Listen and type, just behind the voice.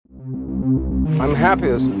I'm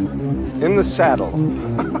happiest in the saddle.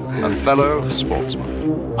 A fellow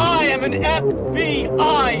sportsman. I am an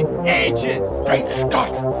FBI agent! Great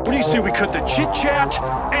Scott! What do you say we cut the chit-chat?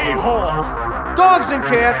 A-hole! Dogs and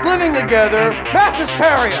cats living together, mass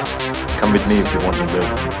hysteria. Come with me if you want to live.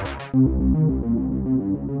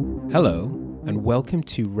 Hello, and welcome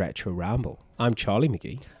to Retro Ramble. I'm Charlie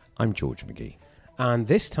McGee. I'm George McGee. And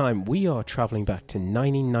this time we are travelling back to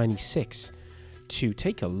 1996 to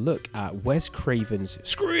take a look at Wes Craven's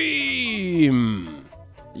Scream!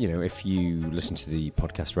 You know, if you listen to the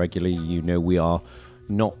podcast regularly, you know we are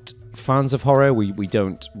not fans of horror. We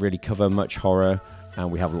don't really cover much horror,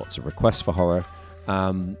 and we have lots of requests for horror.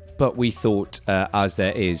 But we thought, as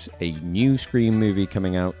there is a new Scream movie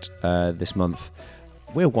coming out this month,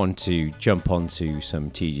 we'll want to jump onto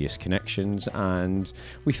some tedious connections, and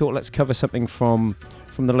we thought let's cover something from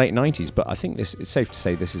the late 90s. But I think it's safe to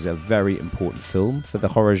say this is a very important film for the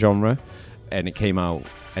horror genre, and it came out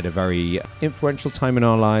at a very influential time in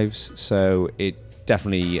our lives, so it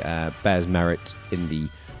definitely bears merit in the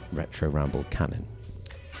Retro Ramble canon.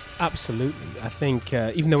 Absolutely. I think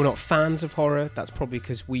even though we're not fans of horror, that's probably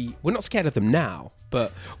because we're not scared of them now,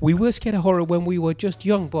 but we were scared of horror when we were just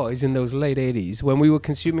young boys in those late 80s, when we were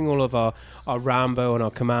consuming all of our Rambo and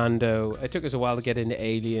our Commando. It took us a while to get into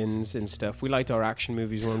Aliens and stuff. We liked our action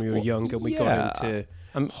movies when we were young, and we got into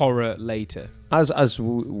horror later.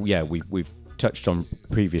 We've touched on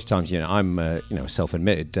previous times. You know, I'm a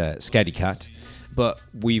self-admitted scaredy cat, but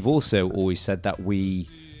we've also always said that we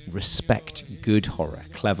respect good horror,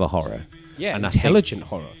 clever horror, and intelligent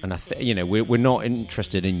horror. And we're not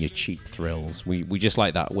interested in your cheap thrills. We just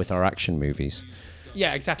like that with our action movies.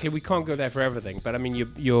 Yeah, exactly. We can't go there for everything, but I mean,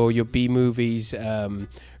 your B movies,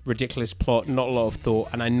 ridiculous plot, not a lot of thought,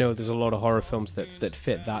 and I know there's a lot of horror films that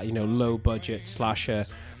fit that. You know, low budget slasher,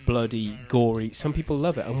 bloody, gory. Some people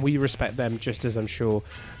love it, and we respect them just as I'm sure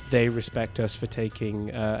they respect us for taking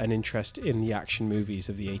an interest in the action movies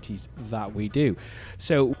of the 80s that we do.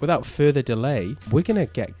 So without further delay, we're going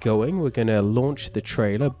to get going. We're going to launch the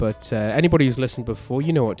trailer, but anybody who's listened before,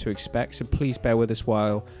 you know what to expect, so please bear with us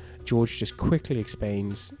while George just quickly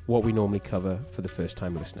explains what we normally cover for the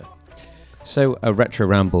first-time listener. So, a Retro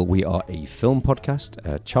Ramble, we are a film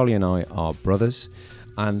podcast. Charlie and I are brothers,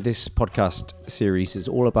 and this podcast series is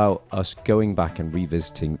all about us going back and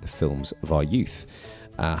revisiting the films of our youth.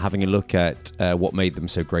 Having a look at what made them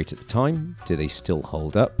so great at the time, do they still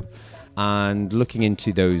hold up, and looking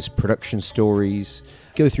into those production stories,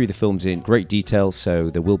 go through the films in great detail,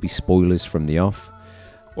 so there will be spoilers from the off.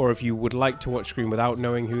 Or if you would like to watch Scream without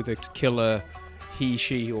knowing who the killer, he,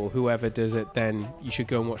 she, or whoever does it, then you should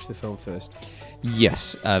go and watch the film first.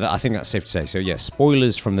 Yes, I think that's safe to say. So yes,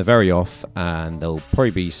 spoilers from the very off, and there'll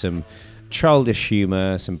probably be some childish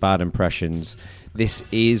humour, some bad impressions. This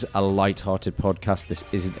is a light-hearted podcast. This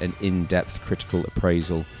isn't an in-depth critical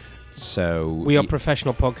appraisal. So we are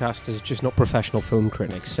professional podcasters, just not professional film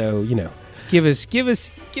critics. So, you know, give us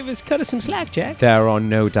cut us some slack, Jack. There are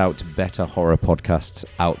no doubt better horror podcasts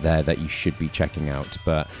out there that you should be checking out,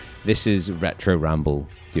 but this is Retro Ramble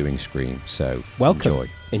doing Scream. So welcome.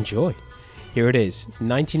 Enjoy. Here it is,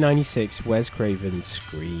 1996 Wes Craven's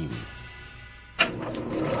Scream.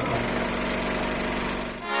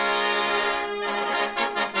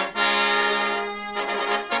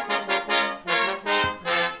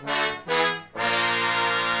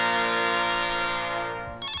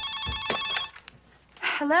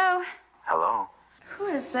 Hello? Hello? Who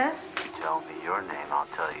is this? You tell me your name, I'll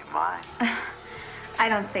tell you mine. I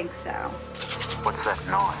don't think so. What's that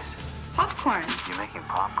noise? Popcorn. You making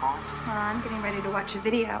popcorn? Well, I'm getting ready to watch a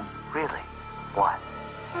video. Really? What?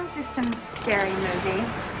 Oh, just some scary movie.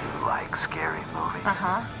 You like scary movies?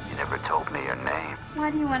 Uh-huh. You never told me your name.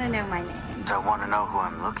 Why do you want to know my name? I want to know who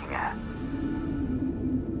I'm looking at.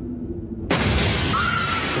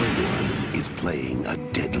 Someone is playing a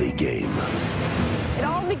deadly game. It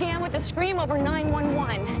all began with a scream over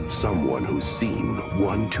 911. Someone who's seen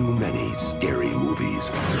one too many scary movies.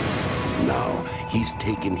 Now, he's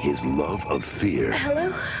taken his love of fear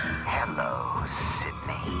Hello? Hello,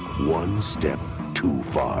 Sydney. one step too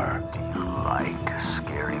far. Do you like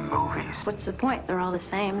scary movies? What's the point? They're all the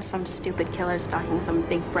same. Some stupid killer stalking some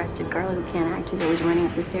big-breasted girl who can't act, who's always running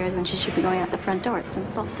up the stairs when she should be going out the front door. It's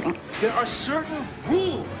insulting. There are certain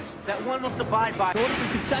rules that one must abide by in order to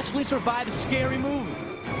successfully survive a scary movie.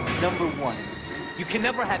 Number 1, you can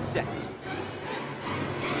never have sex.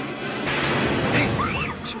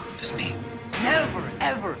 Never,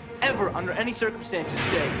 ever, ever, under any circumstances,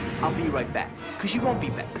 say, I'll be right back. Because you won't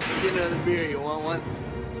be back. Get another beer, you want one?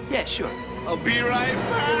 Yeah, sure. I'll be right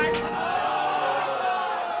back.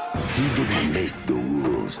 He didn't make the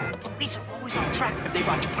rules. kills. The police are always on track, but they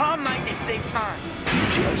watch prom night at same time. He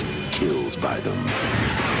just kills by them.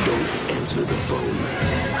 Don't answer the phone.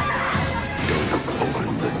 Don't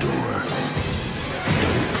open the door.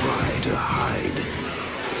 Don't try to hide.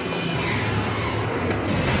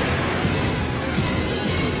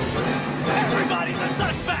 Everybody's a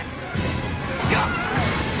suspect!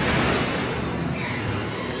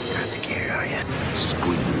 You're not scared, are you?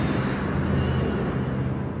 Scream.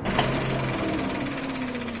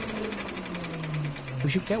 We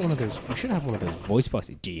should get one of those. We should have one of those voice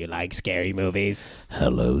boxes. Do you like scary movies?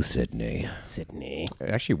 Hello, Sydney. Sydney. It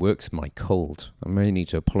actually works my cold. I may need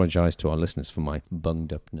to apologise to our listeners for my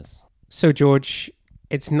bunged upness. So, George,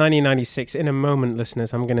 it's 1996. In a moment,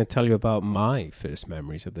 listeners, I'm going to tell you about my first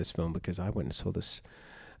memories of this film because I went and saw this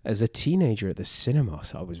as a teenager at the cinema.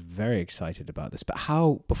 So I was very excited about this. But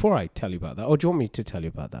before I tell you about that, or do you want me to tell you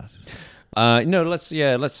about that? No, let's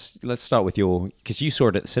start with because you saw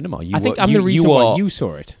it at the cinema. I think I'm the reason why you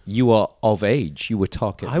saw it. You are of age. You were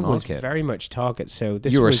target I was market. very much target. So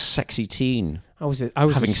this you were was a sexy teen. I was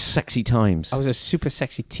having sexy times. I was a super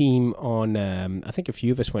sexy teen on. I think a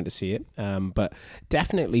few of us went to see it, but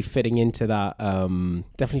definitely fitting into that.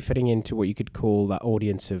 Definitely fitting into what you could call that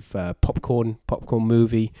audience of popcorn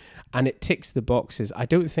movie, and it ticks the boxes. I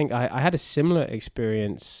don't think I had a similar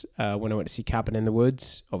experience when I went to see Cabin in the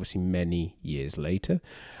Woods. Obviously, many years later.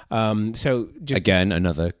 So just again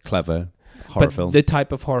another clever horror film. The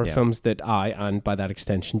type of horror films that I, and by that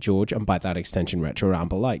extension George, and by that extension Retro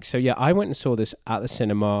Ramble like. So yeah, I went and saw this at the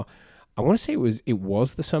cinema. I want to say it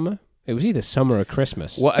was the summer. It was either summer or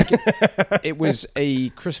Christmas. Well, it was a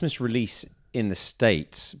Christmas release in the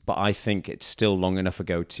States, but I think it's still long enough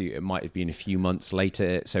ago it might have been a few months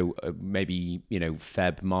later. So maybe,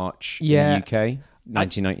 Feb, March in the UK.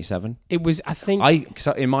 1997. It was, I think...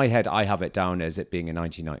 So in my head, I have it down as it being a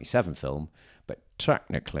 1997 film, but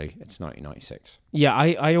technically, it's 1996. Yeah,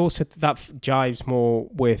 I also... That jives more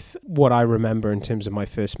with what I remember in terms of my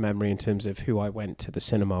first memory, in terms of who I went to the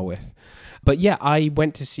cinema with. But yeah, I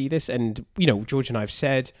went to see this, and, George and I have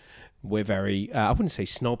said... We're very, I wouldn't say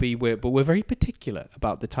snobby, but we're very particular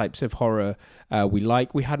about the types of horror we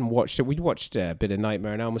like. We hadn't watched it. We'd watched a bit of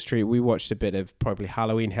Nightmare on Elm Street. We watched a bit of probably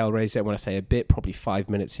Halloween, Hellraiser. When I say a bit, probably 5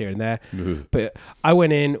 minutes here and there. But I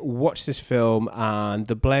went in, watched this film, and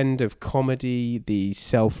the blend of comedy, the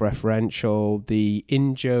self-referential, the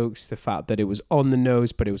in-jokes, the fact that it was on the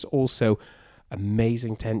nose, but it was also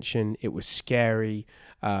amazing tension. It was scary.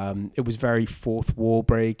 It was very fourth wall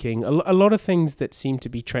breaking. A lot of things that seem to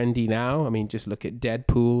be trendy now. I mean, just look at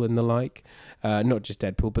Deadpool and the like. Not just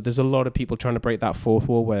Deadpool, but there's a lot of people trying to break that fourth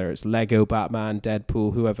wall, whether it's Lego Batman,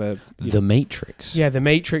 Deadpool, whoever. The Matrix. Yeah, The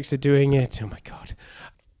Matrix are doing it. Oh my God.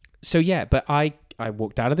 So yeah, but I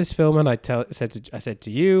walked out of this film and I said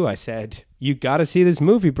to you, you got to see this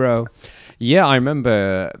movie, bro. Yeah, I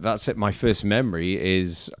remember. That's it. My first memory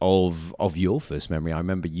is of your first memory. I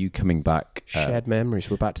remember you coming back. Shared memories.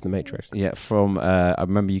 We're back to The Matrix. Yeah, I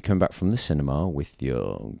remember you coming back from the cinema with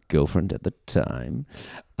your girlfriend at the time,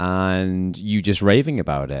 and you just raving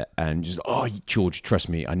about it, and just, oh, George, trust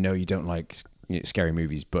me, I know you don't like scary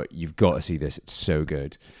movies, but you've got to see this. It's so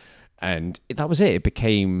good. And that was it. It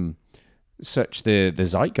became such the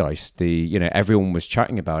zeitgeist. Everyone was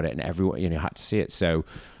chatting about it, and everyone had to see it. So,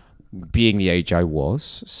 being the age I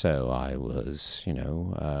was, I was,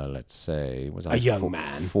 let's say, was I a young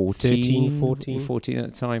man, 14 at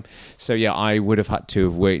the time. So yeah, I would have had to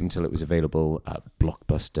have waited until it was available at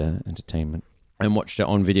Blockbuster Entertainment and watched it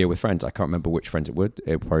on video with friends. I can't remember which friends it would.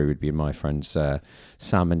 It probably would be my friends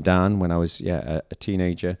Sam and Dan when I was a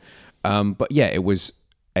teenager. But yeah, it was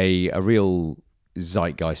a real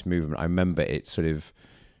zeitgeist movement. I remember it sort of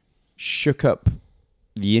shook up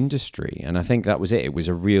the industry, and I think that was it. It was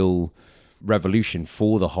a real revolution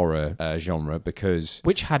for the horror genre, because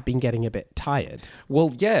which had been getting a bit tired.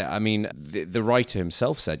 Well, yeah, I mean, the writer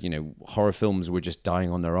himself said, horror films were just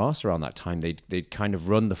dying on their arse around that time. They'd kind of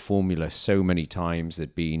run the formula so many times.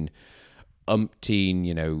 There'd been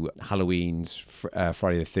umpteen, Halloween's,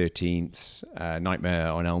 Friday the 13th, Nightmare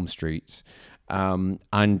on Elm Streets. And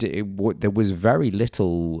there was very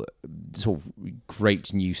little sort of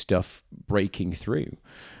great new stuff breaking through.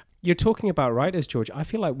 You're talking about writers, George. I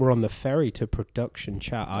feel like we're on the ferry to Production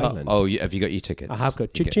Chat Island. Oh, have you got your tickets? I have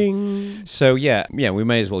got. Cha-ching. So yeah, we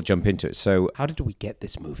may as well jump into it. So how did we get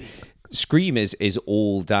this movie? Scream is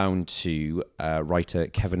all down to writer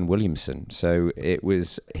Kevin Williamson. So it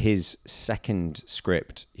was his second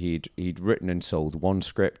script. He'd written and sold one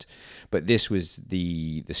script, but this was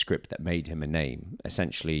the script that made him a name.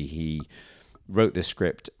 Essentially, he wrote the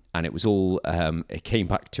script and it was all. It came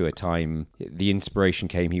back to a time. The inspiration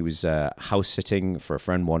came. He was house sitting for a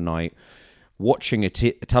friend one night, watching a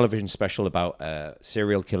television special about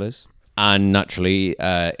serial killers. And naturally,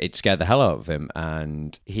 it scared the hell out of him.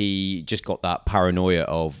 And he just got that paranoia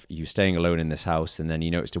of you staying alone in this house. And then he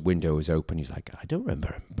noticed a window was open. He's like, I don't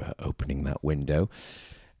remember opening that window.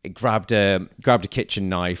 He grabbed a kitchen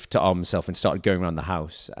knife to arm himself and started going around the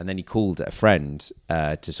house. And then he called a friend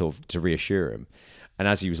to reassure him. And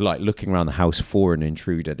as he was like looking around the house for an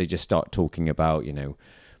intruder, they just start talking about,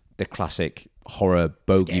 the classic horror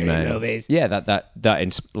bogeyman. Yeah,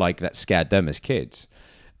 that scared them as kids.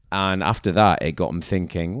 And after that, it got him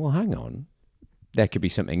thinking, well, hang on, there could be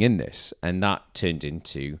something in this. And that turned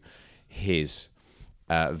into his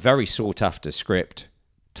very sought-after script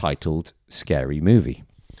titled Scary Movie.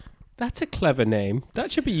 That's a clever name.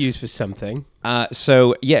 That should be used for something.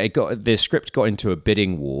 The script got into a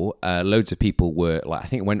bidding war. Loads of people were, I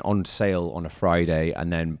think it went on sale on a Friday,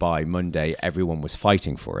 and then by Monday, everyone was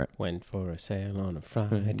fighting for it. Went for a sale on a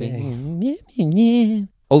Friday.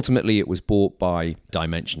 Ultimately, it was bought by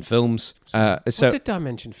Dimension Films. What did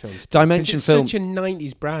Dimension Films do? Dimension Films, such a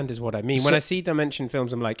 90s brand is what I mean. When I see Dimension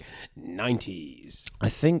Films, I'm like, 90s. I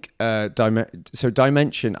think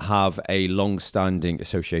Dimension have a long-standing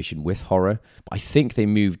association with horror. I think they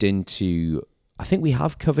moved into... I think we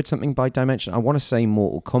have covered something by Dimension. I want to say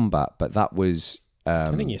Mortal Kombat, but that was... I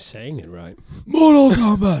think you're saying it right. Mortal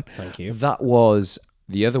Kombat! Thank you. That was...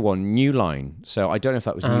 the other one, New Line. So I don't know if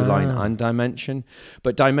that was New Line and Dimension,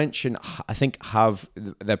 but Dimension, I think,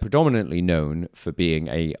 they're predominantly known for being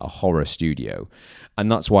a horror studio,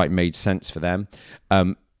 and that's why it made sense for them.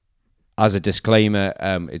 As a disclaimer,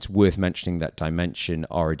 it's worth mentioning that Dimension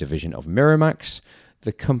are a division of Miramax,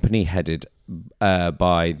 the company headed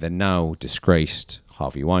by the now disgraced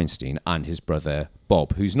Harvey Weinstein and his brother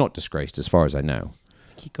Bob, who's not disgraced as far as I know.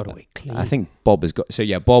 He got away clean. I think Bob has got... So,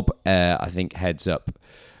 yeah, Bob, I think, headed up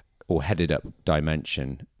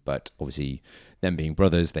Dimension. But obviously, them being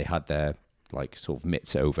brothers, they had their, sort of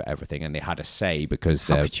mitts over everything. And they had a say because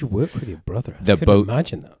How could you work with your brother? I couldn't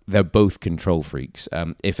imagine that. They're both control freaks.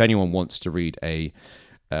 If anyone wants to read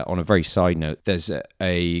on a very side note, there's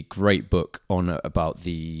a great book about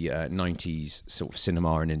the 90s sort of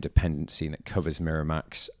cinema and independent scene that covers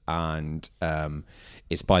Miramax, and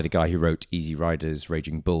it's by the guy who wrote Easy Riders,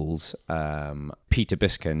 Raging Bulls, Peter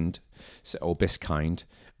Biskind.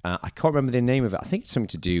 I can't remember the name of it. I think it's something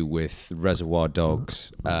to do with Reservoir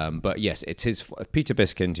Dogs. But yes, it's Peter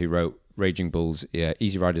Biskind who wrote Raging Bulls,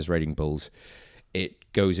 Easy Riders, Raging Bulls.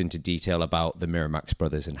 It goes into detail about the Miramax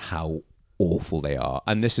brothers and how awful they are.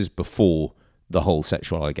 And this is before the whole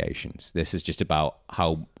sexual allegations. This is just about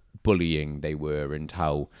how bullying they were and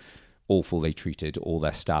how awful they treated all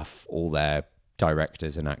their staff, all their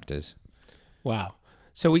directors and actors. Wow.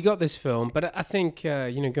 So we got this film, but I think,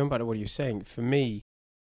 going back to what you were saying, for me,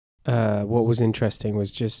 what was interesting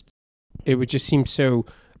was it would just seem so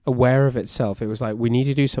aware of itself. It was like, we need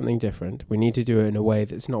to do something different. We need to do it in a way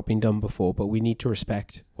that's not been done before, but we need to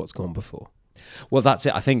respect what's gone before. Well, that's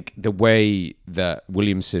it. I think the way that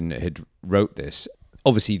Williamson had wrote this,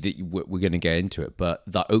 obviously we're going to get into it, but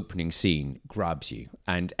that opening scene grabs you.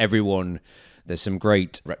 And there's some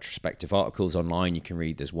great retrospective articles online you can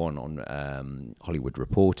read. There's one on Hollywood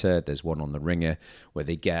Reporter. There's one on The Ringer where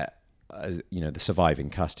they get, the surviving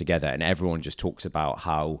cast together, and everyone just talks about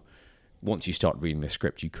how once you start reading the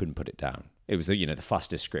script, you couldn't put it down. It was the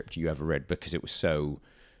fastest script you ever read because it was so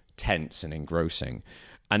tense and engrossing.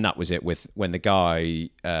 And that was it when the guy,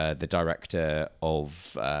 the director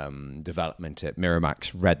of development at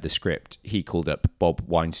Miramax, read the script. He called up Bob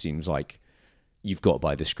Weinstein, was like, "You've got to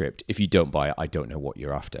buy the script. If you don't buy it, I don't know what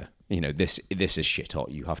you're after. This is shit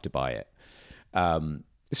hot. You have to buy it."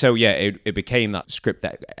 So yeah, it became that script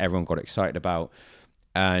that everyone got excited about.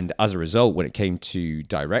 And as a result, when it came to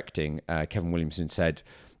directing, Kevin Williamson said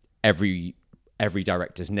every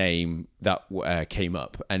director's name that came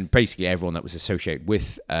up, and basically everyone that was associated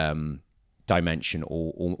with Dimension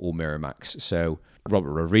or Miramax. So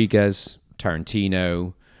Robert Rodriguez,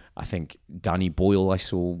 Tarantino, I think Danny Boyle I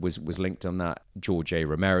saw was linked on that, George A.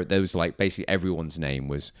 Romero. There was basically everyone's name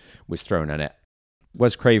was thrown at it.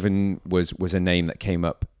 Wes Craven was a name that came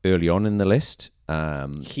up early on in the list.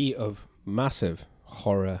 He of massive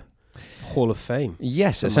horror Hall of Fame.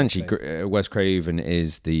 Yes, essentially, Wes Craven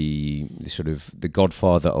is the sort of the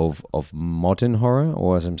godfather of modern horror,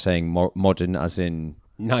 or as I'm saying, modern as in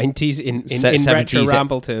 90s in retro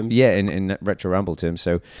ramble terms. Yeah, in retro ramble terms.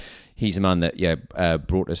 So he's a man that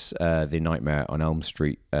brought us the Nightmare on Elm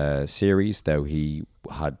Street series, though he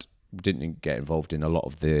had didn't get involved in a lot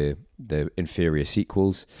of the inferior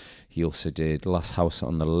sequels. He also did Last House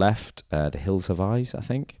on the Left, The Hills Have Eyes, I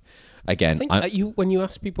think. Again, I think when you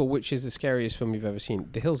ask people which is the scariest film you've ever seen,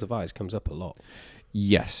 The Hills of Eyes comes up a lot.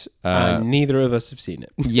 Yes. Neither of us have seen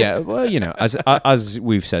it. Yeah, well, as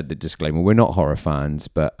we've said, the disclaimer, we're not horror fans,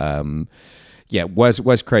 but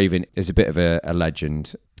Wes Craven is a bit of a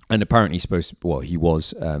legend. And apparently he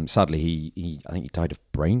was, sadly, he I think he died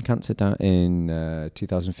of brain cancer in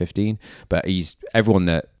 2015. But everyone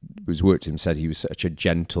that was worked with him said he was such a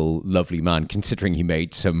gentle, lovely man, considering he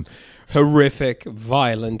made some horrific,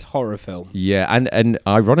 violent horror film. Yeah, and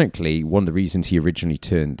ironically, one of the reasons he originally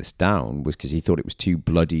turned this down was because he thought it was too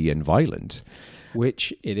bloody and violent.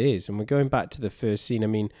 Which it is. And we're going back to the first scene. I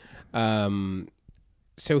mean,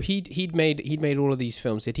 so he'd made all of these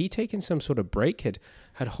films. Had he taken some sort of break?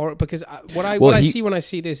 Had horror? Because what I see when I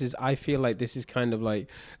see this is I feel like this is kind of like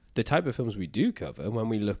the type of films we do cover when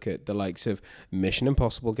we look at the likes of Mission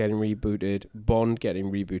Impossible getting rebooted, Bond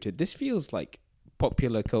getting rebooted. This feels like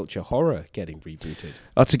popular culture horror getting rebooted.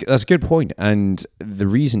 That's a good point. And the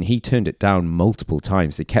reason he turned it down multiple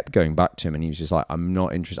times, they kept going back to him, and he was just like, "I'm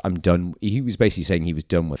not interested. I'm done." He was basically saying he was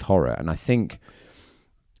done with horror, and I think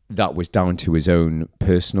that was down to his own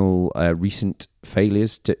personal recent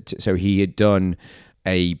failures. So he had done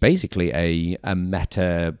basically a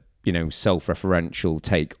meta, self-referential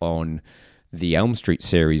take on the Elm Street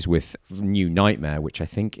series with New Nightmare, which I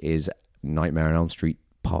think is Nightmare on Elm Street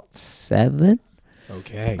Part 7.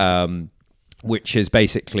 Okay. Which is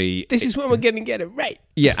basically this is when we're going to get it right.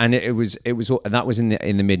 Yeah, and it was and that was in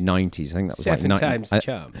the mid 90s. I think that was 7 times the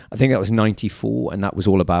charm. I think that was 94, and that was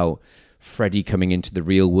all about Freddy coming into the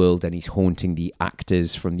real world, and he's haunting the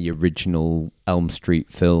actors from the original Elm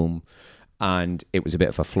Street film, and it was a bit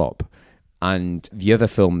of a flop. And the other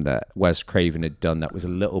film that Wes Craven had done that was a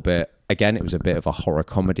little bit, again, it was a bit of a horror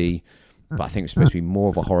comedy, but I think it was supposed to be more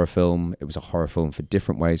of a horror film. It was a horror film for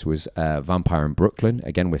different ways, was Vampire in Brooklyn,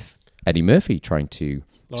 again with Eddie Murphy trying to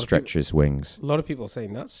stretch his wings. A lot of people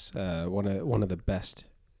saying that's one of the best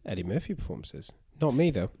Eddie Murphy performances. Not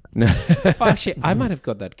me, though. No. Well, actually, I might have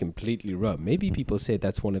got that completely wrong. Maybe people say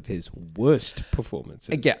that's one of his worst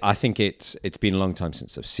performances. Yeah, I think it's been a long time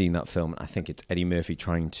since I've seen that film. I think it's Eddie Murphy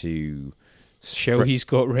trying to show he's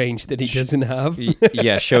got range that he doesn't have.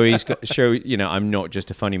 Yeah, show I'm not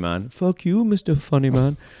just a funny man. Fuck you, Mr. Funny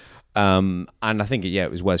Man. And I think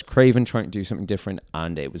it was Wes Craven trying to do something different,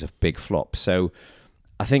 and it was a big flop. So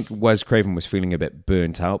I think Wes Craven was feeling a bit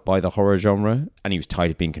burnt out by the horror genre, and he was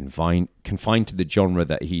tired of being confined to the genre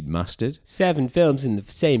that he'd mastered. 7 films in the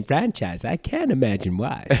same franchise. I can't imagine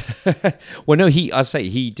why. Well, no, he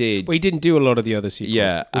did. Well, he didn't do a lot of the other sequels,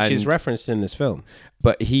 yeah, which is referenced in this film.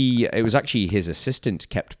 But it was actually his assistant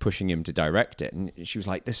kept pushing him to direct it, and she was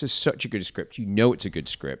like, "This is such a good script. You know it's a good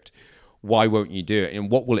script. Why won't you do it?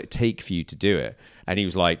 And what will it take for you to do it?" And he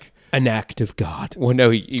was like, "An act of God." Well,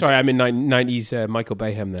 no, sorry, I'm in 90s Michael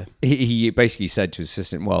Bayham there. He basically said to his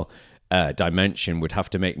assistant, "Well, Dimension would have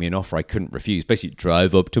to make me an offer I couldn't refuse. Basically,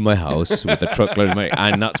 drive up to my house with a truckload of money."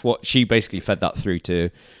 And that's what she basically fed that through to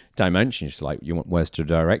Dimension. She's like, "You want Wes to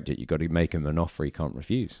direct it? You got to make him an offer he can't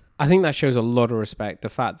refuse." I think that shows a lot of respect. The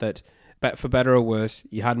fact that, for better or worse,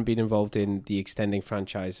 he hadn't been involved in the extending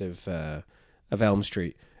franchise of Elm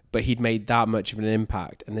Street, but he'd made that much of an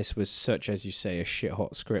impact, and this was such, as you say, a shit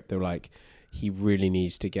hot script. They're like, he really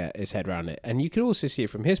needs to get his head around it. And you could also see it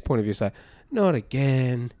from his point of view. It's like, not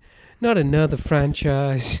again, not another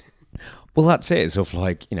franchise. Well, that's it. It's sort of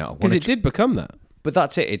like, because it did become that. But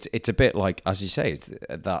that's it. It's a bit like, as you say, it's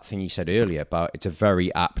that thing you said earlier about it's a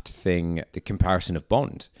very apt thing, the comparison of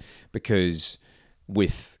Bond, because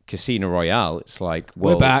with Casino Royale, it's like,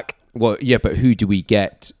 well, we're back. Well, yeah, but who do we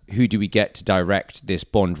get to direct this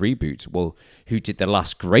Bond reboot? Well, who did the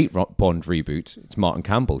last great Bond reboot? It's Martin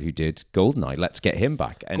Campbell, who did GoldenEye. Let's get him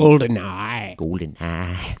back. And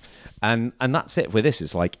GoldenEye. And that's it for this.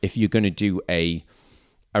 It's like, if you're going to do a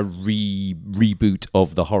reboot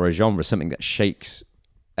of the horror genre, something that takes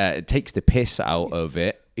the piss out of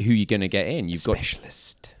it, who are you going to get in? You've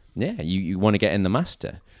Specialist. You want to get in the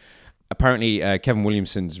master. Apparently, Kevin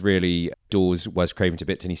Williamson's really adores Wes Craven to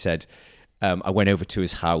bits, and he said, I went over to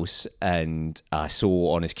his house and I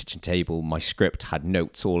saw on his kitchen table my script had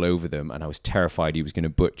notes all over them, and I was terrified he was going to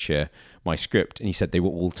butcher my script. And he said they were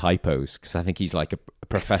all typos, because I think he's like a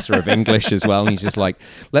professor of English as well, and he's just like,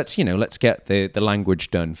 let's get the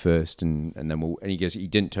language done first, and then and he goes, he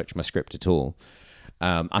didn't touch my script at all.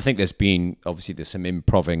 I think there's some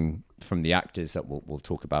improving from the actors that we'll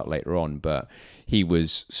talk about later on, but he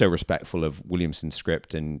was so respectful of Williamson's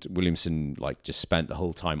script, and Williamson just spent the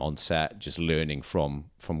whole time on set just learning from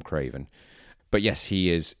Craven. But yes, he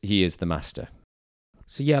is the master.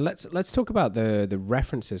 So yeah, let's talk about the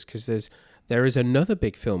references, because there is another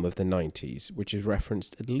big film of the 90s which is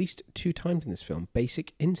referenced at least 2 times in this film,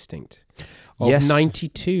 Basic Instinct of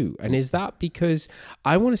 92. And is that because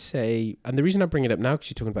I want to say, and the reason I bring it up now, because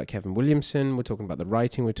you're talking about Kevin Williamson, we're talking about the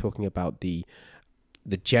writing, we're talking about the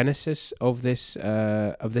genesis of this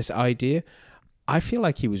idea. I feel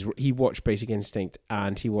like he watched Basic Instinct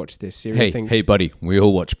and he watched this series thing. Hey, buddy, we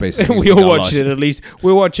all watch Basic Instinct. We all watched it, at least.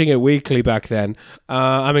 We were watching it weekly back then.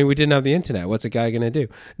 I mean, we didn't have the internet. What's a guy going to do?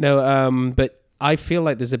 No, but I feel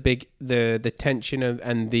like there's a big the tension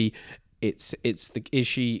and the it's the is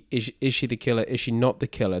she the killer? Is she not the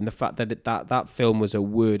killer? And the fact that that film was a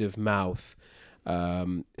word of mouth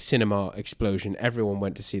cinema explosion. Everyone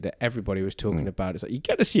went to see that. Everybody was talking about it. It's like, you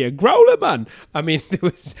get to see a growler, man. I mean, there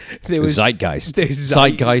was Zeitgeist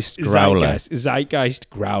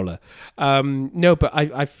growler. No, but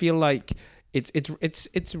I feel like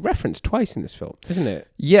it's referenced twice in this film, isn't it?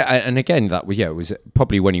 Yeah, and again, it was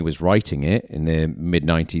probably when he was writing it in the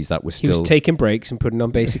mid-90s. That was still, he was taking breaks and putting on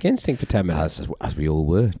Basic Instinct for 10 minutes, as we all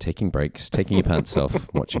were, taking breaks, taking your pants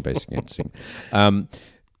off, watching Basic Instinct.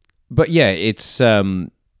 But yeah, it's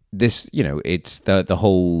this. It's the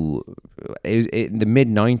whole. In the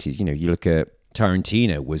mid-90s, you look at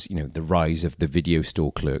Tarantino was the rise of the video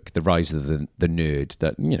store clerk, the rise of the nerd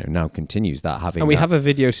that now continues that having. And we have a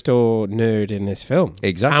video store nerd in this film,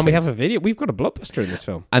 exactly. And we have we've got a blockbuster in this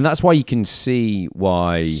film, and that's why you can see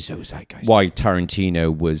why zeitgeist. Why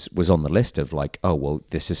Tarantino was on the list of like, oh well,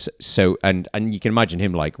 this is so, and you can imagine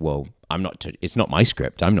him like, well, I'm not. It's not my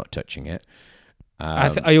script. I'm not touching it.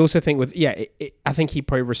 I also think I think he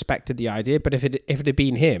probably respected the idea, but if it had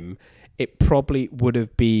been him, it probably would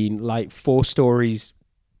have been like 4 stories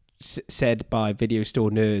said by video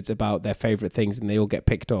store nerds about their favorite things, and they all get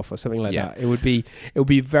picked off or something like that. It would be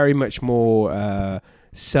very much more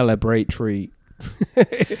celebratory.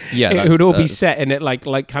 It would all be set in it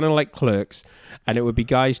like kind of like Clerks, and it would be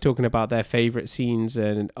guys talking about their favorite scenes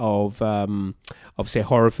and of say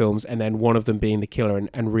horror films, and then one of them being the killer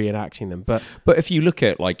and reenacting them. But if you look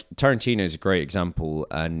at like Tarantino is a great example,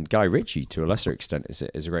 and Guy Ritchie to a lesser extent is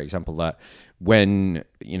a great example, that when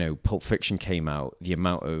Pulp Fiction came out, the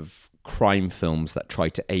amount of crime films that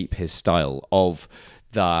tried to ape his style of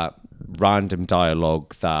that random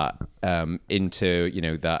dialogue, that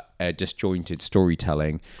that disjointed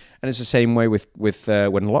storytelling. And it's the same way with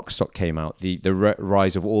when Lock, Stock came out, the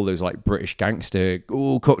rise of all those like British gangster,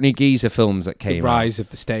 Cockney geezer films that came out. The rise of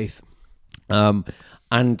the Staith.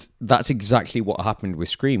 And that's exactly what happened with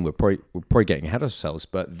Scream. We're probably getting ahead of ourselves,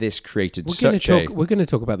 but this created we're going to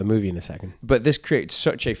talk about the movie in a second. But this created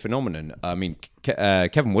such a phenomenon. I mean,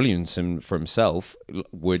 Kevin Williamson for himself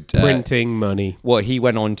would... printing money. Well, he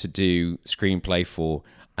went on to do screenplay for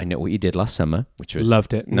I Know What You Did Last Summer, which was...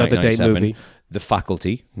 Loved it. Another date movie. The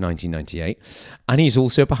Faculty, 1998. And he's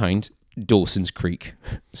also behind Dawson's Creek.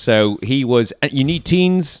 So he was... You need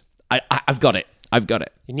teens? I've got it.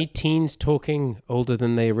 You need teens talking older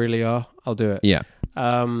than they really are. I'll do it. Yeah.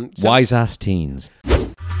 Wise ass teens.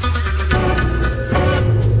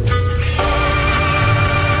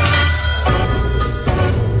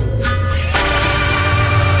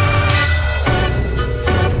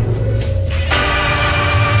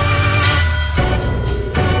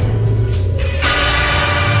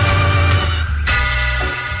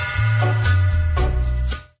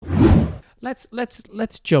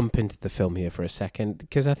 Let's jump into the film here for a second,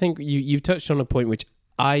 because I think you've touched on a point which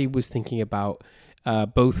I was thinking about,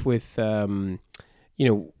 both with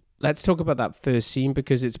let's talk about that first scene,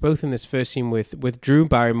 because it's both in this first scene with Drew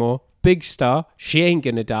Barrymore, big star. She ain't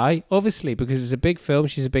gonna die, obviously, because it's a big film.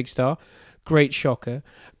 She's a big star, great shocker.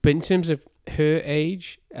 But in terms of her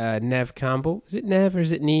age, Neve Campbell, is it Neve or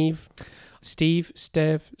is it Neve? Steve.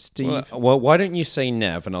 Well, why don't you say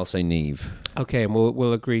Neve and I'll say Neve? Okay, and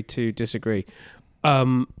we'll agree to disagree.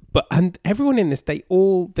 But everyone in this, they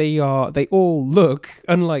all look,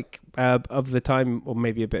 unlike of the time, or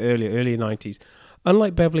maybe a bit earlier 90s,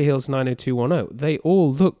 unlike Beverly Hills 90210, they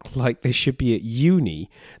all look like they should be at uni.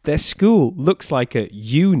 Their school looks like a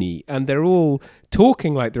uni, and they're all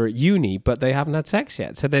talking like they're at uni, but they haven't had sex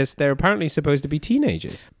yet. So they're apparently supposed to be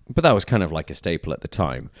teenagers. But that was kind of like a staple at the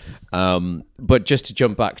time. But just to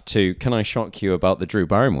jump back to, can I shock you about the Drew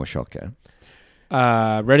Barrymore shocker?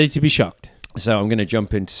 Ready to be shocked. So I'm going to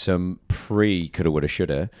jump into some pre-coulda, woulda,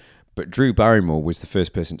 shoulda. But Drew Barrymore was the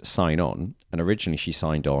first person to sign on, and originally she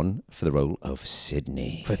signed on for the role of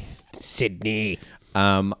Sydney.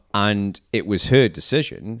 And it was her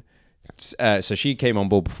decision. So she came on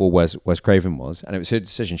board before Wes Craven was, and it was her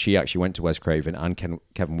decision. She actually went to Wes Craven and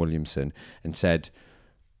Kevin Williamson and said,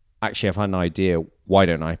 actually, I've had an idea. Why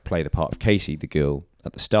don't I play the part of Casey, the girl,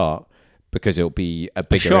 at the start? Because it'll be a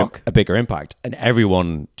bigger impact. And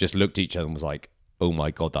everyone just looked at each other and was like, oh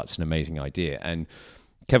my God, that's an amazing idea. And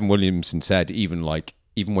Kevin Williamson said even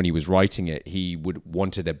when he was writing it, he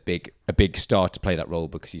wanted a big star to play that role,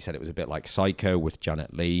 because he said it was a bit like Psycho with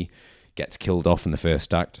Janet Leigh, gets killed off in the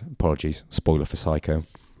first act. Apologies, spoiler for Psycho.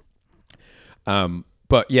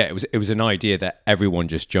 But yeah, it was an idea that everyone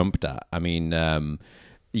just jumped at. I mean,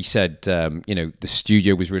 he said, the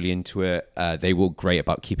studio was really into it. They were great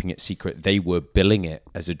about keeping it secret. They were billing it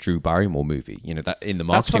as a Drew Barrymore movie. That in the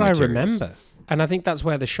marketing materials. That's what I remember, and I think that's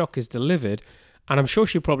where the shock is delivered. And I'm sure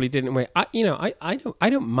she probably didn't wait. I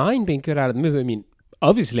don't mind being good out of the movie. I mean,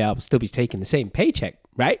 obviously, I'll still be taking the same paycheck,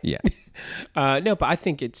 right? Yeah. No, but I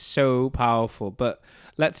think it's so powerful. But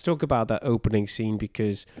let's talk about that opening scene,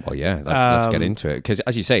 because... Well, yeah, let's get into it. Because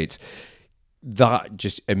as you say, it's that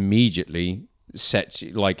just immediately sets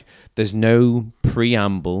you, like, there's no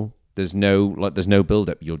preamble. There's no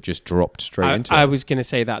build-up. You're just dropped straight into it. I was going to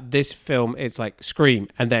say that this film, it's like Scream,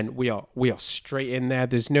 and then we are straight in there.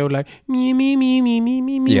 There's no like me.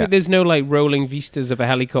 Yeah. There's no like rolling vistas of a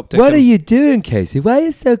helicopter. What are you doing, Casey? Why are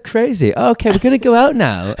you so crazy? Oh, okay, we're going to go out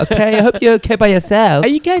now. Okay, I hope you're okay by yourself. Are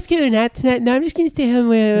you guys going out tonight? No, I'm just going to stay home.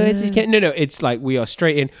 No, it's like we are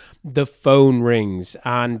straight in. The phone rings,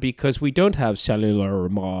 and because we don't have cellular,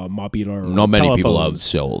 mobular, not many telephones, people have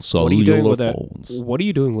cellular phones. What are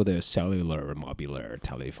you doing with a cellular, mobular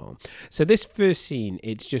telephone? So this first scene,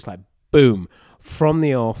 it's just like boom from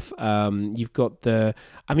the off. You've got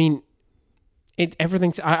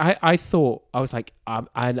everything's. I thought, I was like,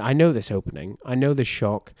 I know this opening, I know the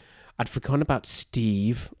shock. I'd forgotten about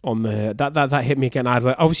Steve on the that hit me again. I'd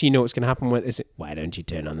like, obviously you know what's going to happen with is it, why don't you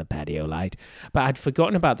turn on the patio light? But I'd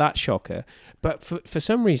forgotten about that shocker. But for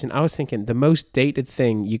some reason I was thinking the most dated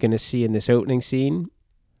thing you're going to see in this opening scene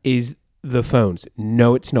is the phones.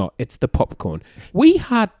 No, it's not. It's the popcorn. We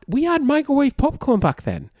had microwave popcorn back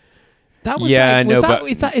then. That was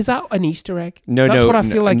is that an Easter egg? No, that's what I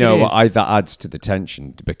feel like. No, it is. that adds to the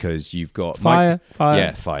tension, because you've got fire.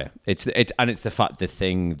 Yeah, fire. It's the fact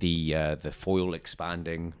the foil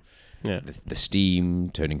expanding, the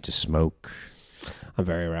steam turning to smoke. I'm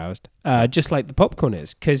very aroused. Just like the popcorn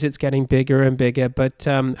is, because it's getting bigger and bigger. But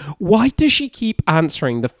why does she keep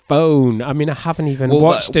answering the phone? I mean, I haven't even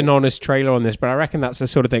watched an honest trailer on this, but I reckon that's the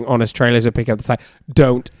sort of thing honest trailers will pick up. It's like,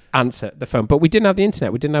 don't answer the phone. But we didn't have the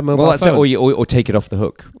internet. We didn't have mobile phones. Or take it off the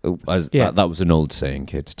hook. That was an old saying,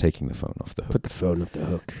 kids, taking the phone off the hook. Put the phone off the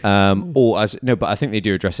hook. But I think they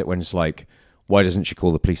do address it when it's like, why doesn't she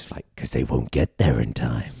call the police? Like, because they won't get there in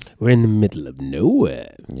time. We're in the middle of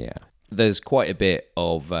nowhere. Yeah. There's quite a bit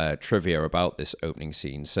of trivia about this opening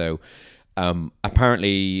scene. So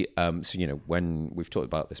apparently, when we've talked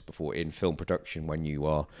about this before in film production, when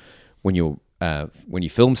you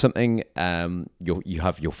film something, you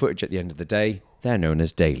have your footage at the end of the day. They're known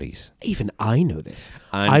as dailies. Even I know this.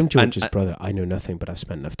 I'm George's brother. I know nothing, but I've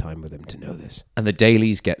spent enough time with him to know this. And the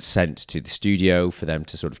dailies get sent to the studio for them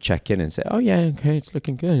to sort of check in and say, "Oh yeah, okay, it's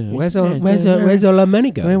looking good. Where's all our money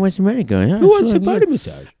going? Where's the money going? Who wants a body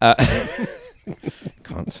massage?"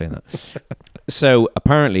 Can't say that. So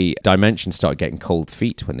apparently, Dimension started getting cold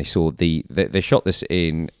feet when they saw they shot this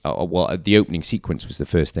in. The opening sequence was the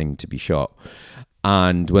first thing to be shot,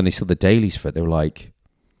 and when they saw the dailies for it, they were like,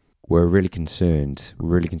 we're really concerned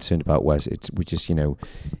about Wes. It's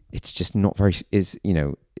just not very, is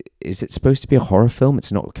it supposed to be a horror film?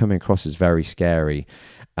 It's not coming across as very scary.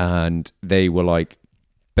 And they were like,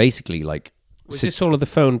 basically like... Was this all of the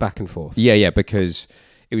phone back and forth? Yeah, because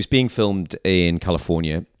it was being filmed in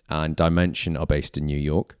California and Dimension are based in New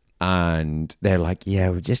York. And they're like, yeah,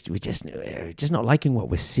 we're just not liking what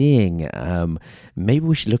we're seeing. Maybe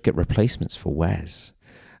we should look at replacements for Wes.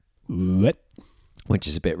 What? Which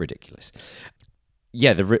is a bit ridiculous.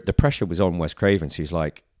 Yeah, the pressure was on Wes Craven, so he's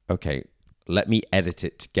like, okay, let me edit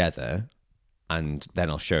it together, and then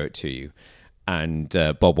I'll show it to you. And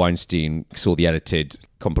Bob Weinstein saw the edited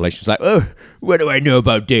compilation. Was like, oh, what do I know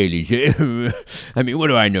about dailies? I mean, what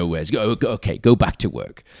do I know, Wes? Okay, go back to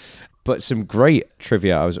work. But some great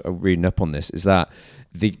trivia I was reading up on this is that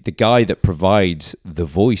the guy that provides the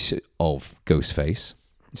voice of Ghostface,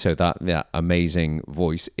 so that amazing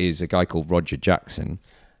voice, is a guy called Roger Jackson.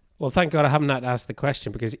 Well, thank God I haven't had to ask the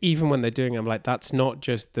question, because even when they're doing it, I'm like, that's not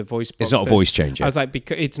just the voice box. It's not a voice changer. I was like,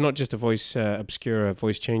 because it's not just a voice obscura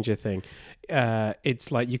voice changer thing. It's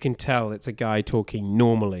like you can tell it's a guy talking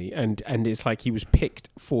normally, and it's like he was picked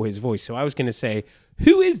for his voice. So I was going to say,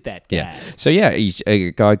 who is that guy? Yeah. So yeah, he's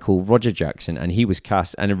a guy called Roger Jackson, and he was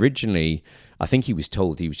cast. And originally, I think he was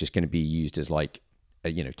told he was just going to be used as like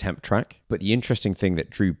temp track. But the interesting thing that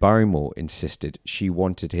Drew Barrymore insisted, she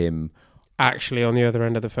wanted him actually on the other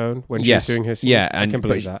end of the phone when she was doing her scenes. Yeah, I can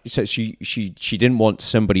believe that. So she didn't want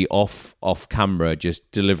somebody off camera just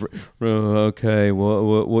deliver. Oh, okay,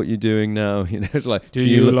 what you doing now? It's like, do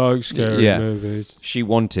you like scary movies? She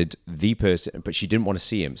wanted the person, but she didn't want to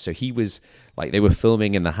see him. So he was like, they were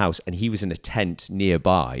filming in the house, and he was in a tent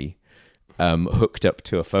nearby, hooked up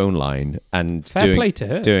to a phone line and Fair play to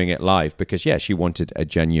her. Doing it live because she wanted a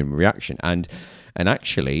genuine reaction. And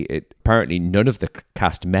actually, apparently none of the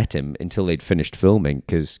cast met him until they'd finished filming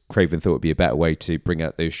because Craven thought it would be a better way to bring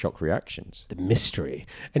out those shock reactions. The mystery.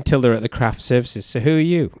 Until they're at the craft services. So who are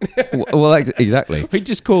you? Well, exactly. He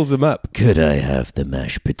just calls them up. Could I have the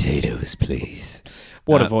mashed potatoes, please?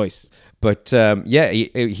 What a voice. But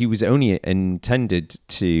he was only intended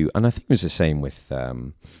to, and I think it was the same with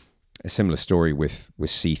a similar story with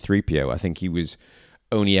C-3PO. I think he was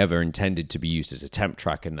only ever intended to be used as a temp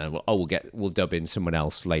track, and then we'll dub in someone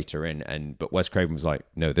else later in. But Wes Craven was like,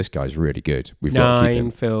 no, this guy's really good. We've got to keep him.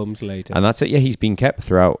 9 films later, and that's it. Yeah, he's been kept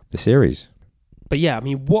throughout the series. But yeah, I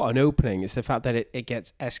mean, what an opening! It's the fact that it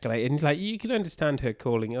gets escalated. And like, you can understand her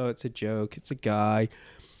calling, "Oh, it's a joke. It's a guy."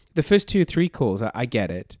 The first 2 or 3 calls, I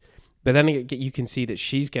get it, but then you can see that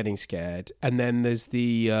she's getting scared, and then there's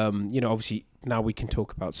the obviously now we can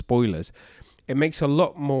talk about spoilers. It makes a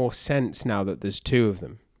lot more sense now that there's 2 of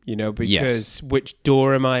them, because which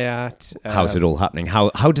door am I at? How's it all happening? How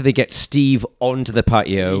do they get Steve onto the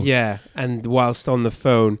patio? Yeah, and whilst on the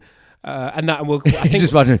phone, and that will. I think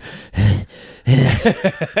just wondering.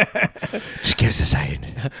 Just give us a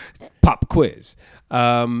second. Pop quiz.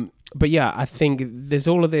 But yeah, I think there's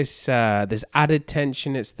all of this. There's added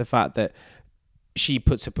tension. It's the fact that she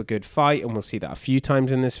puts up a good fight, and we'll see that a few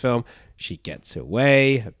times in this film. She gets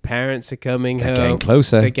away. Her parents are coming home. Getting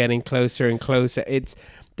closer. They're getting closer and closer.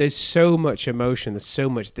 There's so much emotion. There's so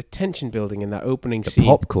much the tension building in that opening scene.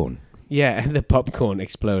 Popcorn. Yeah, and the popcorn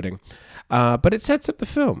exploding. But it sets up the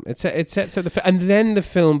film. It sets up and then the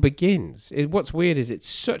film begins. What's weird is it's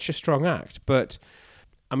such a strong act, but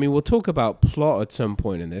I mean, we'll talk about plot at some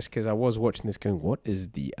point in this because I was watching this going, what is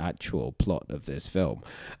the actual plot of this film?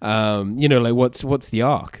 What's the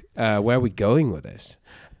arc? Where are we going with this?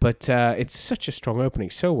 But it's such a strong opening,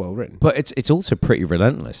 so well written. But it's also pretty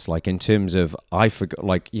relentless, like in terms of, I forgot,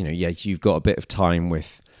 like, you've got a bit of time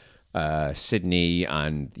with Sydney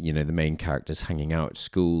and, the main characters hanging out at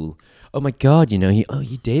school. Oh my God,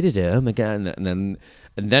 you dated her. Oh my God. And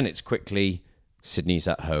then it's quickly, Sydney's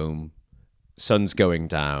at home. Sun's going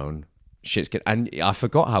down, shit's good, and I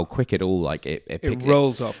forgot how quick it all like it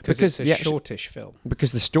rolls off because it's a shortish film.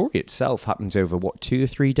 Because the story itself happens over 2 or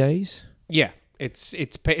 3 days. Yeah, it's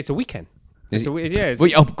a weekend.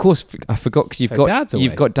 Of course, I forgot because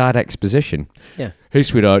you've got dad exposition. Yeah. Hey,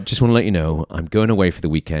 sweetheart, just want to let you know I'm going away for the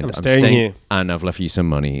weekend. I'm staying here, and I've left you some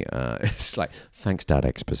money. It's like, thanks, dad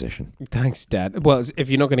exposition. Thanks, dad. Well, if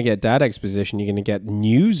you're not going to get dad exposition, you're going to get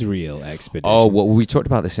newsreel expedition. Oh, well, we talked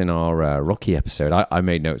about this in our Rocky episode. I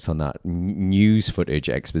made notes on that news footage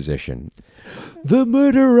exposition. The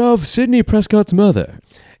murder of Sidney Prescott's mother.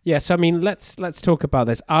 Yes, I mean, let's talk about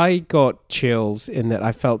this. I got chills in that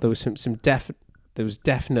I felt there was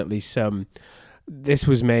definitely some. This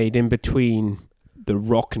was made in between The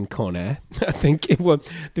Rock and Con Air. I think it was.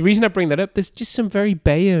 The reason I bring that up, there's just some very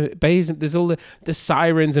Bayism. There's all the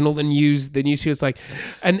sirens and all the news. The news feels like,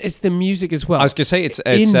 and it's the music as well. I was going to say it's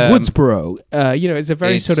in Woodsboro. It's a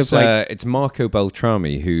very sort of like it's Marco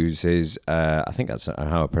Beltrami, who's his. I think that's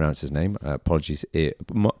how I pronounce his name. Apologies,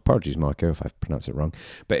 Marco, if I've pronounced it wrong.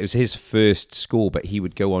 But it was his first score. But he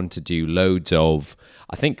would go on to do loads of,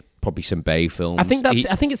 I think, probably some Bay films. I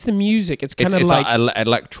think it's the music. It's kind of like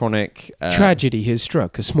electronic. Tragedy has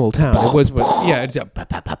struck a small town. It was, it's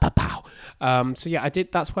a pow. So yeah, I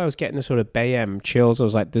did. That's why I was getting the sort of Bayem chills. I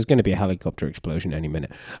was like, "There's going to be a helicopter explosion any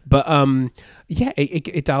minute." But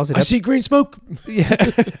it dials it up. I see green smoke. Yeah,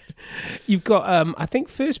 you've got. I think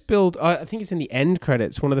first build. I think it's in the end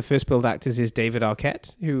credits. One of the first build actors is David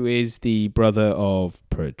Arquette, who is the brother of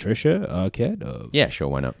Patricia Arquette. Yeah, sure,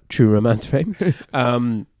 why not? True Romance fame.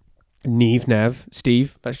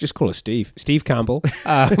 Steve. Let's just call her Steve. Steve Campbell.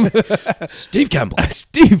 Steve Campbell.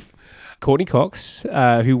 Steve. Courtney Cox,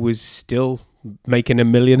 who was still making $1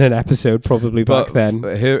 million an episode probably back then.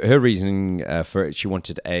 Her reasoning for it, she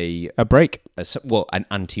wanted a break. An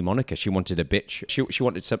anti-moniker. She wanted a bitch. She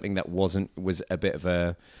wanted something that was a bit of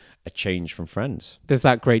a a change from Friends. There's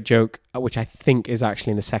that great joke, which I think is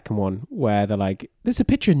actually in the second one, where they're like, "There's a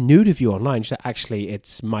picture nude of you online." She's like, "Actually,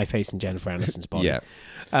 it's my face and Jennifer Aniston's body."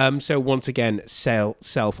 Yeah. So once again,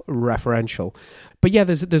 self-referential. But yeah,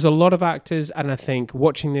 there's a lot of actors, and I think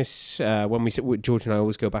watching this, when we sit with George and I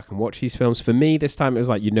always go back and watch these films. For me, this time it was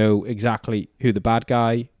like, you know exactly who the bad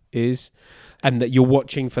guy is, and that you're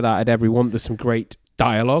watching for that at every one. There's some great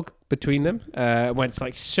dialogue between them when it's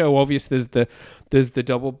like so obvious. There's the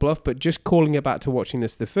double bluff, but just calling it back to watching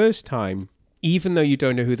this the first time, even though you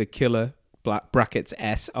don't know who the killer brackets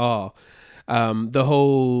S are.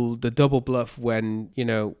 The double bluff when, you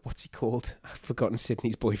know, what's he called? I've forgotten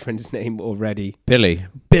Sydney's boyfriend's name already. Billy.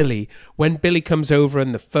 When Billy comes over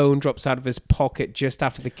and the phone drops out of his pocket just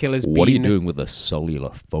after the killer's What are you doing with a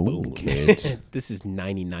cellular phone, kid? This is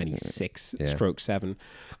 1996 stroke 7.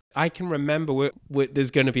 I can remember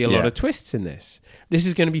there's going to be a lot of twists in this. This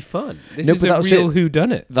is going to be fun. This is a real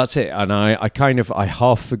whodunit. That's it. And I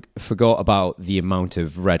half forgot about the amount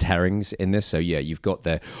of red herrings in this. So yeah, you've got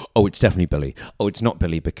it's definitely Billy. Oh, it's not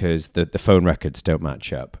Billy because the phone records don't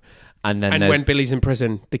match up. And when Billy's in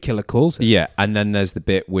prison, the killer calls him. Yeah, and then there's the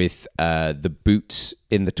bit with the boots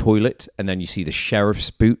in the toilet, and then you see the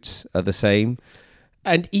sheriff's boots are the same.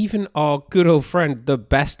 And even our good old friend, the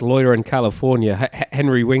best lawyer in California,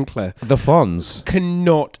 Henry Winkler, the Fonz,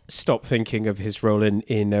 cannot stop thinking of his role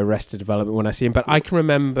in Arrested Development when I see him. But I can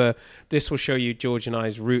remember, this will show you George and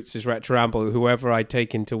I's roots as Retroramble, whoever I'd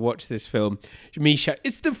taken to watch this film, me shout,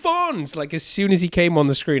 "It's the Fonz!" Like, as soon as he came on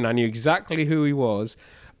the screen, I knew exactly who he was.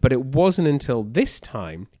 But it wasn't until this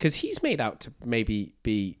time, because he's made out to maybe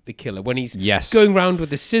be the killer, when he's going around with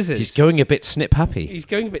the scissors. He's going a bit snip happy. He's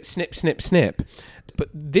going a bit snip, snip, snip. But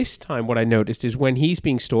this time what I noticed is when he's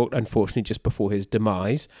being stalked, unfortunately just before his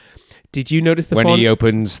demise, did you notice when he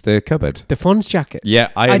opens the cupboard? The Fonz jacket. Yeah,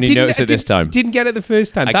 I only noticed it this time. Didn't get it the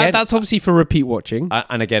first time. Again, that's obviously for repeat watching.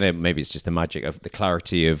 And again, maybe it's just the magic of the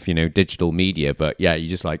clarity of, digital media. But yeah, you're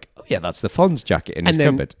just like, oh yeah, that's the Fonz jacket in his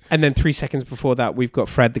cupboard. And then 3 seconds before that, we've got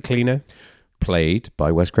Fred the Cleaner. Played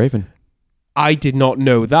by Wes Craven. I did not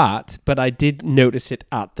know that, but I did notice it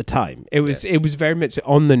at the time. It was very much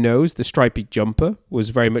on the nose. The stripy jumper was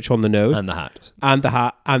very much on the nose. And the hat. And the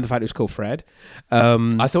fact it was called Fred.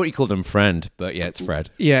 I thought he called him Friend, but yeah, it's Fred.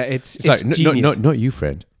 Yeah, it's like, genius. not you,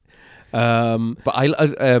 Friend. But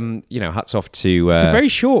I hats off to... it's a very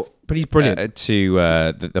short, but he's brilliant. To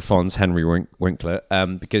the Fonz, Henry Winkler,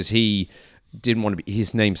 because he... didn't want to be,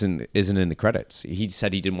 his name isn't in the credits. He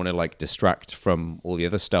said he didn't want to distract from all the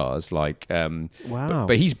other stars. Wow.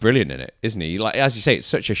 But he's brilliant in it, isn't he? Like, as you say, it's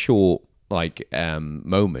such a short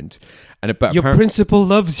moment. But your principal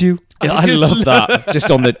loves you. I love that.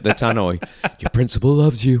 Just on the tannoy. Your principal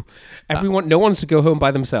loves you. No one wants to go home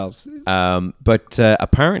by themselves. But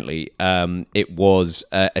apparently it was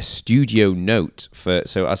a studio note for,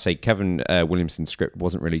 so I say Kevin Williamson's script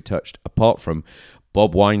wasn't really touched, apart from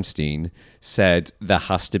Bob Weinstein said there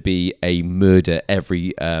has to be a murder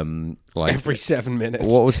every 7 minutes.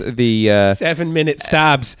 What was the 7 minute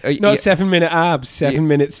stabs? Not 7 minute abs. 7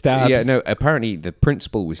 minute stabs. Yeah, no. Apparently, the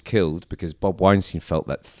principal was killed because Bob Weinstein felt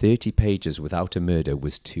that 30 pages without a murder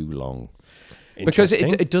was too long. Because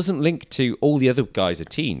it doesn't link to all the other guys are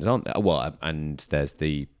teens, aren't there? Well, and there's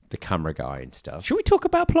the camera guy and stuff. Should we talk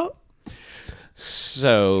about plot?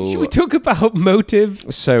 So should we talk about motive?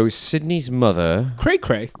 So Sydney's mother,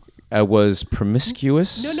 Cray, was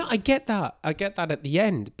promiscuous. No, I get that. I get that at the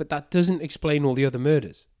end, but that doesn't explain all the other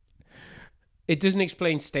murders. It doesn't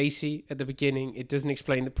explain Stacy at the beginning. It doesn't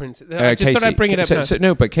explain the princess. I just thought I'd bring it up now.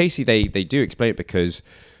 No, but Casey, they do explain it because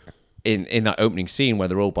in that opening scene where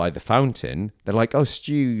they're all by the fountain, they're like, "Oh,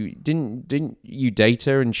 Stu, didn't you date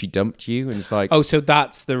her and she dumped you?" And it's like, "Oh, so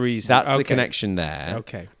that's the reason. That's the connection there."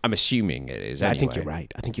 Okay, I'm assuming it is. I think you're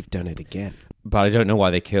right. I think you've done it again. But I don't know why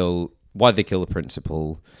they kill the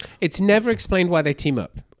principal. It's never explained why they team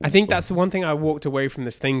up. I think that's the one thing I walked away from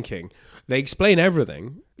this thinking. They explain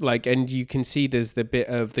everything, and you can see there's the bit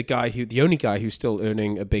of the only guy who's still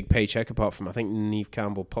earning a big paycheck, apart from I think Neve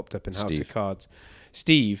Campbell popped up in House of Cards.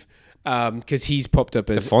 Steve. Because he's popped up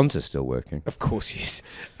as... The Fonz is still working. Of course he is.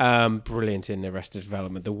 Brilliant in Arrested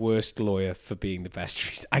Development. The worst lawyer for being the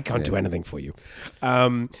best. I can't do anything for you.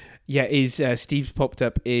 Steve's popped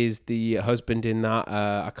up is the husband in that.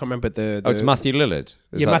 I can't remember the... it's Matthew Lillard.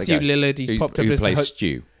 Matthew Lillard. He's popped up who as plays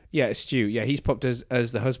Stu. Yeah, Stu. Yeah, he's popped as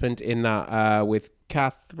the husband in that with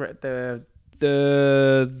Catherine...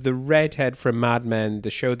 The redhead from Mad Men, the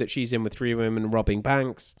show that she's in with 3 women robbing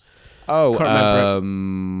banks. Oh,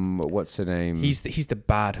 what's her name? He's the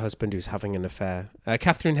bad husband who's having an affair.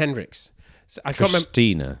 Catherine Hendricks. So I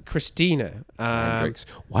Christina. Christina Hendricks.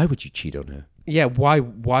 Why would you cheat on her? Yeah,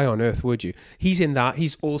 why on earth would you? He's in that.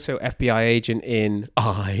 He's also FBI agent in...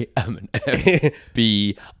 I am an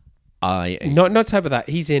FBI agent. Not type of that.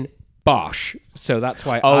 He's in Bosch. So that's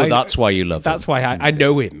why that's why you love him. That's why I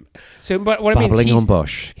know him. So, but what I mean is Babbling on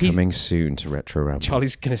Bosch, coming soon to Retro Ramble.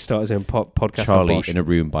 Charlie's going to start his own podcast on Charlie Bosch. in a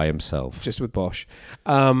room by himself. Just with Bosch.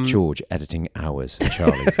 George editing hours and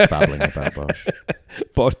Charlie babbling about Bosch.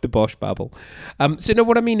 The Bosch babble. So no,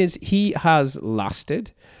 what I mean is he has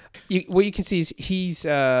lasted. What you can see is he's...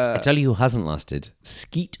 I tell you who hasn't lasted.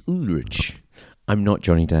 Skeet Ulrich. I'm not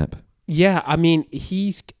Johnny Depp. Yeah, I mean,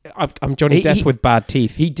 I'm Johnny Depp with bad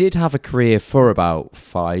teeth. He did have a career for about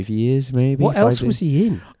 5 years, maybe. What else was he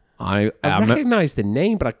in? I recognise the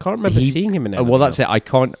name, but I can't remember seeing him in anything. Well, that's it. I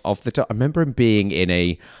can't off the top. I remember him being in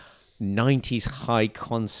a 90s high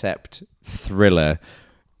concept thriller.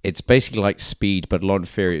 It's basically like Speed, but Lon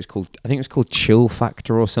Fury. I think it was called Chill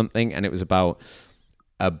Factor or something, and it was about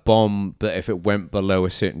a bomb, but if it went below a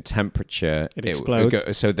certain temperature, it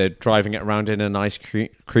explodes. So they're driving it around in an ice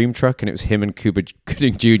cream truck, and it was him and Cuba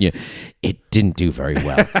Gooding Jr. It didn't do very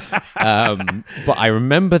well. But I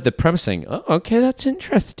remember the premise saying, oh, okay, that's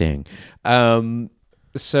interesting. So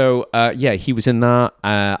he was in that.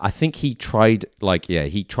 I think he tried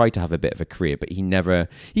to have a bit of a career, but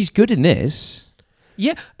he's good in this.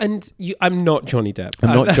 Yeah, and I'm not Johnny Depp.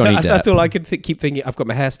 I'm not Johnny Depp. That's all I can keep thinking. I've got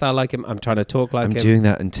my hairstyle like him. I'm trying to talk like him. I'm doing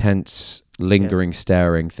that intense, lingering,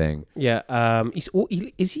 staring thing. Yeah.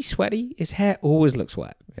 Is he sweaty? His hair always looks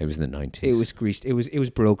wet. It was in the 90s. It was greased. It was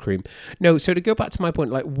Brill cream. No, so to go back to my point,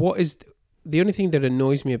 like, what is... The only thing that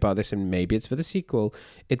annoys me about this, and maybe it's for the sequel,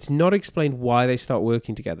 it's not explained why they start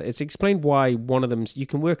working together. It's explained why one of them... You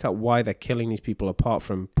can work out why they're killing these people apart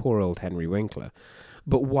from poor old Henry Winkler.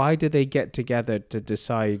 But why do they get together to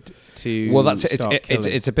decide to? Well, that's it.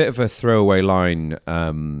 It's a bit of a throwaway line.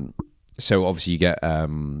 So obviously you get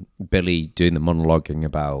Billy doing the monologuing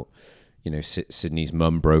about, Sydney's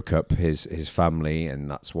mum broke up his family, and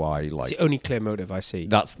that's why it's the only clear motive I see.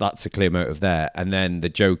 That's a clear motive there. And then the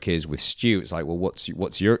joke is with Stu. It's like, well, what's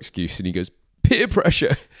your excuse? And he goes, peer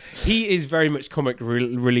pressure. He is very much comic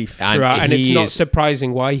relief throughout, and it's not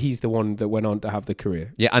surprising why he's the one that went on to have the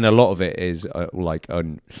career. Yeah, and a lot of it is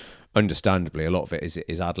understandably, a lot of it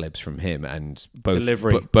is ad libs from him, and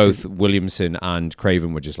both Williamson and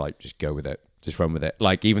Craven were just go with it, just run with it.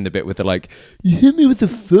 Like even the bit with the you hit me with the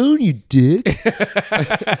phone, you dick.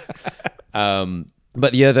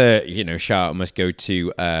 But the other, shout out must go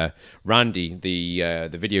to Randy,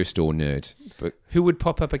 the video store nerd, who would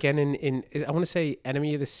pop up again in I want to say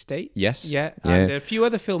Enemy of the State. Yes, yeah, yeah. And a few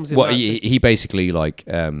other films. He basically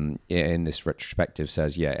in this retrospective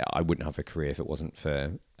says, I wouldn't have a career if it wasn't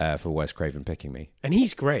for Wes Craven picking me. And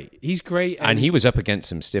he's great. He's great, and he was up against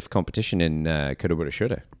some stiff competition in Coulda, Woulda,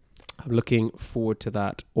 Shoulda. I'm looking forward to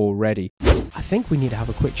that already. I think we need to have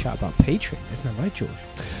a quick chat about Patreon. Isn't that right, George?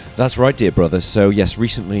 That's right, dear brother. So yes,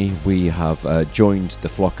 recently we have joined the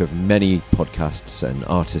flock of many podcasts and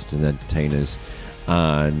artists and entertainers,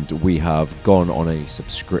 and we have gone on a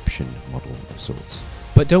subscription model of sorts.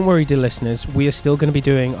 But don't worry, dear listeners, we are still going to be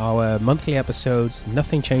doing our monthly episodes.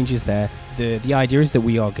 Nothing changes there. The idea is that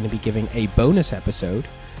we are going to be giving a bonus episode.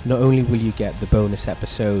 Not only will you get the bonus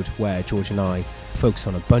episode where George and I focus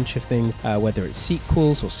on a bunch of things, whether it's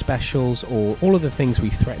sequels or specials or all of the things we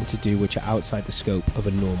threaten to do which are outside the scope of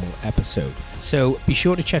a normal episode. So be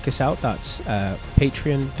sure to check us out. That's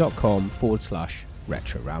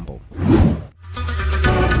patreon.com/Retro Ramble.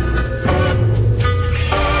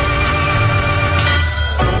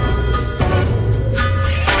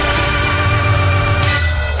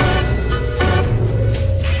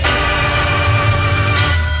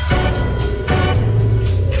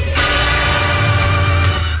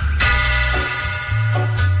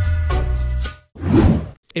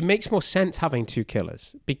 It makes more sense having two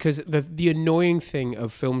killers, because the annoying thing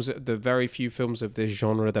of films, the very few films of this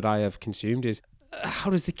genre that I have consumed, is how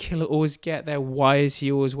does the killer always get there? Why is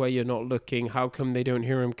he always where you're not looking? How come they don't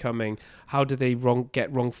hear him coming? How do they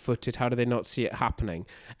get wrong-footed? How do they not see it happening?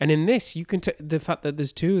 And in this, you can the fact that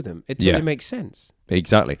there's two of them, it totally makes sense.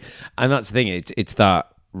 Exactly, and that's the thing. It's that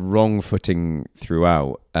wrong footing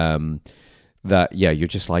throughout. That you're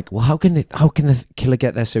just like, well, how can the killer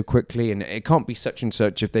get there so quickly? And it can't be such and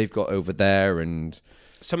such if they've got over there, and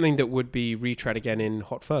something that would be retread again in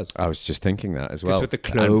Hot Fuzz. I was just thinking that as well. With the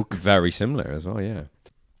cloak, and very similar as well. Yeah.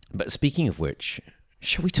 But speaking of which,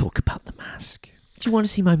 shall we talk about the mask? Do you want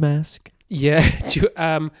to see my mask? Yeah.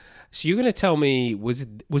 So you're going to tell me, was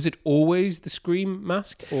it always the Scream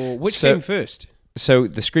mask, or which came first? So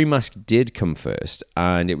the Scream mask did come first,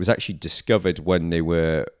 and it was actually discovered when they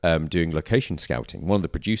were doing location scouting. One of the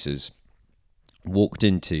producers walked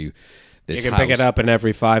into this You can house. pick it up in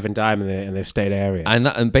every five and dime in the state area.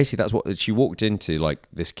 And basically that's what she walked into, like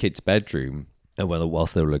this kid's bedroom,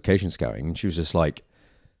 whilst they were location scouting, and she was just like,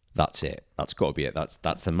 "That's it. That's got to be it.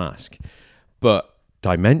 That's the mask." But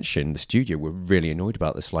Dimension, the studio, were really annoyed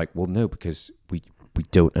about this. Like, well, no, because we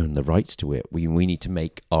don't own the rights to it. We need to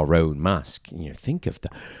make our own mask. Think of the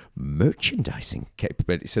merchandising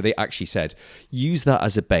capability. So they actually said, use that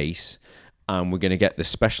as a base, and we're going to get the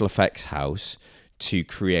special effects house to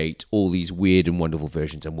create all these weird and wonderful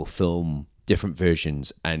versions, and we'll film different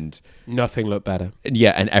versions. And nothing looked better.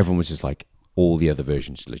 Yeah, and everyone was just like, all the other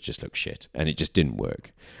versions just look shit, and it just didn't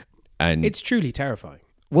work. And it's truly terrifying.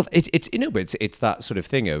 Well, it's but it's that sort of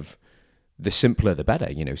thing of the simpler the better.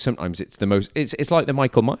 Sometimes it's the most. It's like the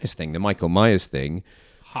Michael Myers thing. The Michael Myers thing.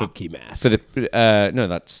 Hockey mask. For the no,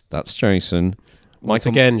 that's Jason. Once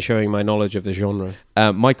again, showing my knowledge of the genre.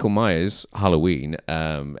 Michael Myers Halloween.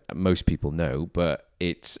 Most people know, but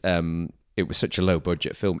it was such a low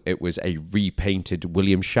budget film. It was a repainted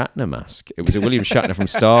William Shatner mask. It was a William Shatner from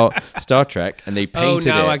Star Trek, and they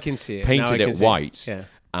painted I can see it. Painted it white, yeah.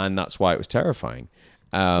 And that's why it was terrifying.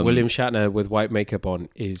 William Shatner with white makeup on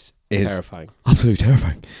is terrifying. Absolutely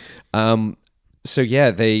terrifying. So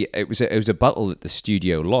yeah, it was a battle that the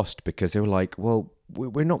studio lost because they were like, well,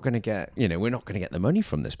 we're not going to get the money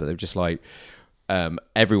from this, but they were just like,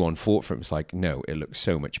 everyone fought for it. It's like, no, it looks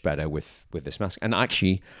so much better with this mask. And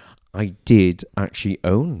actually, I did actually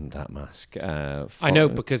own that mask. I know,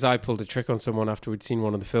 because I pulled a trick on someone after we'd seen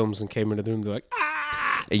one of the films and came into the room. They're like, ah!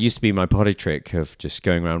 It used to be my potty trick of just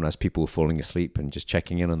going around as people were falling asleep and just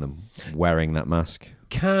checking in on them wearing that mask.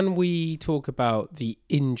 Can we talk about the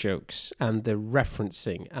in-jokes and the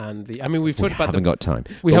referencing and the... I mean, we've talked about... We haven't got time.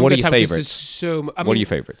 We haven't what got are time your because favourites? there's so... What are your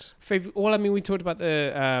favourites? Well, I mean, we talked about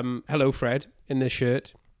the Hello Fred in the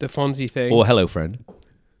shirt, the Fonzie thing. Or Hello Friend.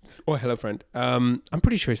 Or Hello Friend. I'm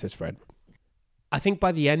pretty sure it says Fred. I think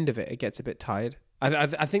by the end of it, it gets a bit tired. I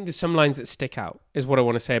think there's some lines that stick out, is what I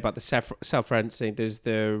want to say about the self-referencing. There's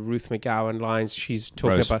the Ruth McGowan lines. She's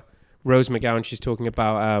talking about... Rose McGowan, she's talking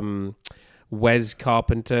about Wes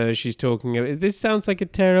Carpenter. She's talking about... This sounds like a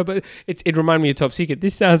terrible... It reminded me of Top Secret.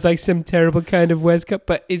 This sounds like some terrible kind of Wes Carpenter.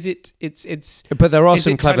 But is it... But there are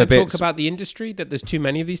some clever bits. Talk about the industry, that there's too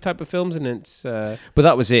many of these type of films, and it's... But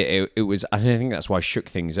that was it. It was... I think that's why I shook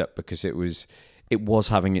things up, because it was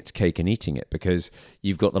having its cake and eating it, because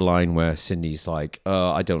you've got the line where Cindy's like,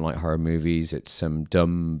 I don't like horror movies. It's some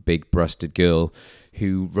dumb, big-breasted girl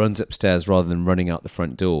who runs upstairs rather than running out the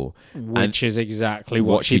front door. Which is exactly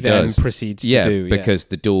what she then does. Proceeds to do. Because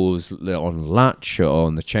the door's on latch or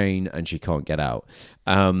on the chain and she can't get out.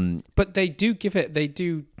 But they do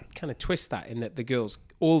kind of twist that in that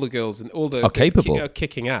all the girls are capable, are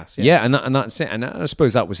kicking ass. Yeah, and that's it. And I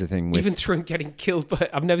suppose that was the thing with even throwing getting killed. But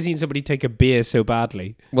I've never seen somebody take a beer so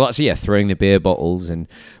badly. Well, actually, throwing the beer bottles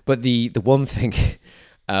but the one thing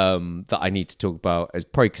that I need to talk about is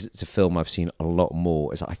probably because it's a film I've seen a lot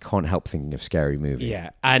more. Is I can't help thinking of Scary Movie.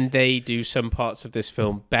 Yeah, and they do some parts of this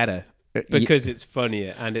film better because it's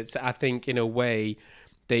funnier, and it's I think in a way.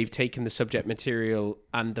 They've taken the subject material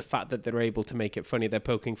and the fact that they're able to make it funny. They're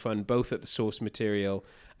poking fun both at the source material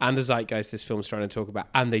and the zeitgeist this film's trying to talk about,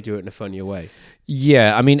 and they do it in a funnier way.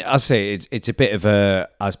 Yeah, I mean, I'll say it's a bit of a,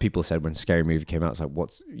 as people said when Scary Movie came out, it's like,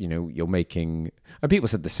 you're making, and people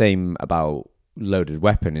said the same about Loaded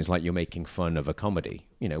Weapon, is like you're making fun of a comedy.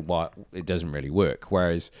 What it doesn't really work.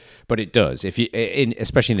 But it does. If you,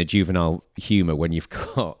 especially in the juvenile humor, when you've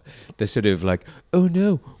got the sort of like, oh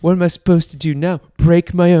no, what am I supposed to do now?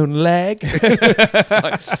 Break my own leg?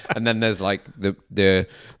 And then there's like the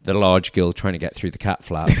large girl trying to get through the cat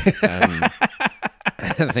flap.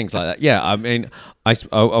 Things like that. Yeah, I mean, I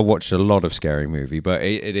watched a lot of Scary Movie, but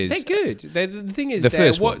it is... They're good. The thing is, they're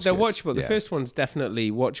watchable. Yeah. The first one's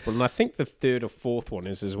definitely watchable, and I think the third or fourth one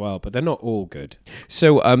is as well, but they're not all good.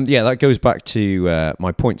 So, that goes back to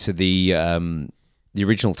my point. So the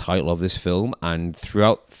original title of this film, and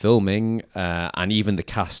throughout filming, and even the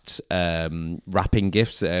cast's wrapping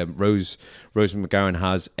gifts, Rose McGowan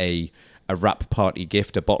has a wrap party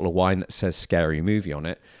gift, a bottle of wine that says Scary Movie on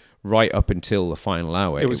it. Right up until the final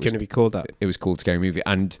hour, it was going to be called that. It was called Scary Movie,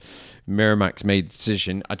 and Miramax made the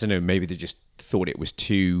decision. I don't know, maybe they just thought it was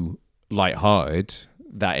too lighthearted,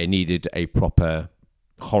 that it needed a proper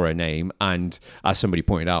horror name. And as somebody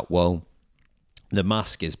pointed out, well, the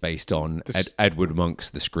mask is based on Edward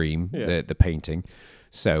Monk's The Scream, the painting,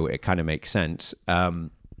 so it kind of makes sense.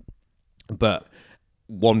 But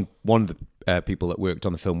one of the people that worked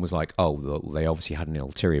on the film was like, oh, they obviously had an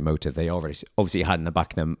ulterior motive. They obviously had in the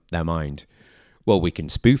back of their mind, well, we can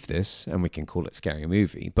spoof this and we can call it Scary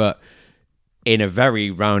Movie. But in a very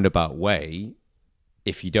roundabout way,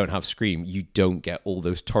 if you don't have Scream, you don't get all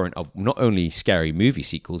those torrent of not only scary movie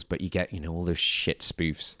sequels, but you get, all those shit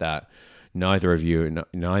spoofs that neither of you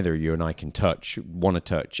and I can want to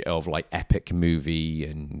touch, of like Epic Movie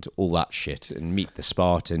and all that shit, and Meet the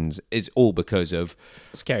Spartans, is all because of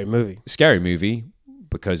Scary Movie.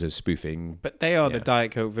 Because of spoofing. But they are the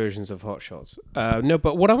Diet Coke versions of Hot Shots. No,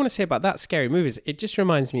 but what I want to say about that Scary Movie is it just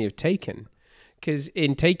reminds me of Taken. Because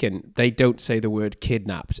in Taken, they don't say the word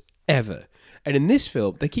kidnapped ever. And in this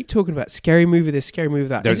film, they keep talking about scary movie this, scary movie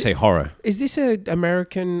that. Don't say horror. Is this a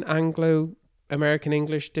Anglo-American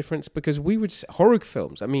English difference? Because we would say horror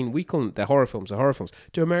films. I mean, we call them the horror films.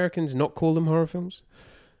 Do Americans not call them horror films?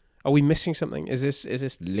 Are we missing something? Is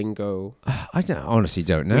this lingo? I honestly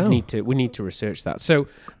don't know. We need to research that. So,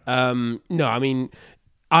 no, I mean,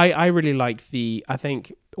 I really like I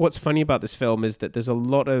think what's funny about this film is that there's a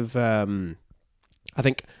lot of, I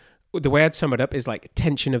think the way I'd sum it up is like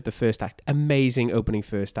tension of the first act, amazing opening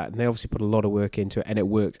first act. And they obviously put a lot of work into it and it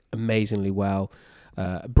works amazingly well.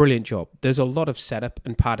 Brilliant job. There's a lot of setup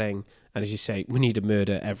and padding. And as you say, we need a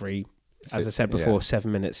murder every, as I said before,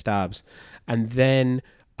 7-minute stabs. And then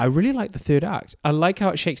I really like the third act. I like how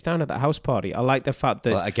it shakes down at that house party. I like the fact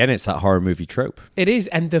that... Well, again, it's that horror movie trope. It is,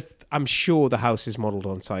 and I'm sure the house is modelled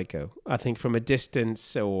on Psycho. I think from a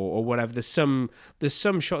distance or whatever, there's some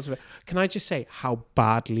shots of it. Can I just say how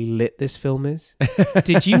badly lit this film is?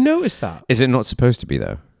 Did you notice that? Is it not supposed to be,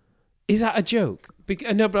 though? Is that a joke?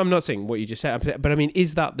 No, but I'm not saying what you just said. But I mean,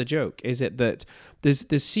 is that the joke? Is it that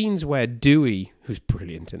there's scenes where Dewey, who's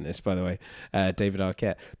brilliant in this, by the way, David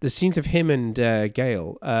Arquette, the scenes of him and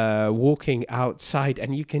Gale walking outside,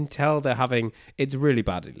 and you can tell it's really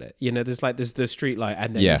badly lit. There's the street light,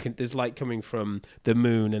 and then there's light coming from the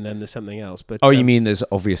moon, and then there's something else. But you mean there's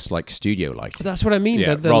obvious like studio lighting? That's what I mean.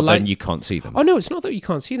 Yeah, rather than you can't see them. Oh no, it's not that you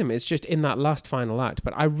can't see them. It's just in that last final act.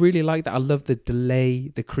 But I really like that. I love the delay,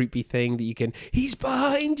 the creepy thing that you can. He's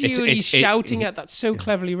behind you, and he's shouting at. That's so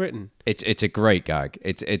cleverly written. It's a great gag.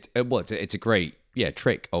 It's a great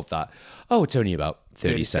trick of that. Oh, it's only about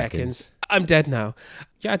 30 seconds. I'm dead now.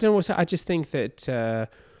 Yeah, I don't know what to say. I just think that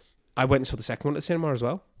I went and saw the second one at the cinema as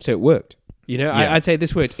well, so it worked. I'd say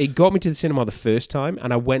this worked. It got me to the cinema the first time,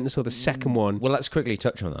 and I went and saw the second one. Well, let's quickly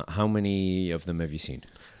touch on that. How many of them have you seen?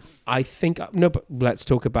 I think but let's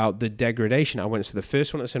talk about the degradation. I went to the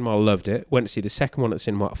first one at the cinema, I loved it. Went to see the second one at the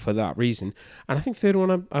cinema for that reason, and I think the third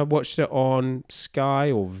one I watched it on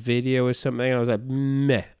Sky or Video or something. And I was like,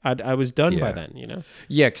 meh. I was done by then.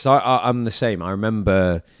 Yeah, because I'm the same. I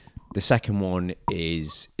remember the second one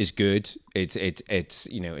is good.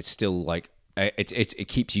 It's still like it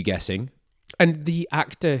keeps you guessing. And the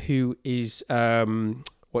actor who is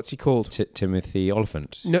what's he called? Timothy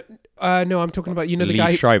Oliphant. No, I'm talking about the Liev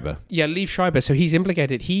guy. Schreiber. Yeah, Liev Schreiber. So he's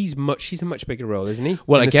implicated. He's a much bigger role, isn't he?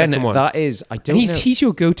 Well, again, that is. I don't. And he's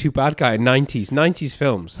your go-to bad guy in 90s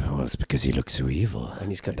films. Oh, well, it's because he looks so evil, and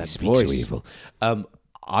he's got that voice. So evil.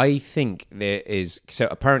 I think there is. So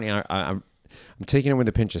apparently, I'm taking it with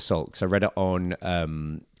a pinch of salt because I read it on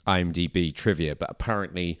IMDb trivia, but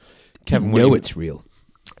apparently, it's real.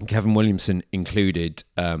 Kevin Williamson included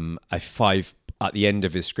at the end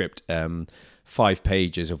of his script. 5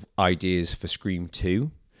 pages of ideas for Scream 2.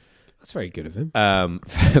 That's very good of him.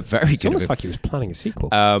 Very good. It's almost like he was planning a sequel.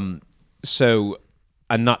 And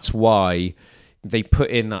that's why they put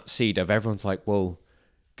in that seed of everyone's like, well,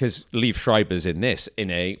 because Liev Schreiber's in this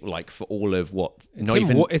for all of what?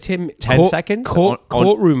 It's him 10 seconds?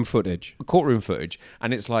 Courtroom footage. Courtroom footage.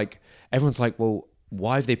 And it's like, everyone's like, well,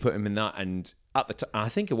 why have they put him in that? And I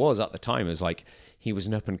think it was at the time, it was like, he was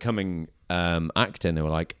an up-and-coming actor, and they were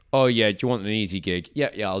like, oh, yeah, do you want an easy gig?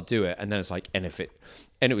 Yeah, I'll do it. And then it's like, and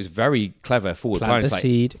it was very clever forward plan. Plant the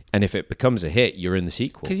seed. And if it becomes a hit, you're in the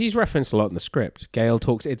sequel. Because he's referenced a lot in the script. Gale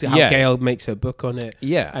talks, it's how Gale makes her book on it.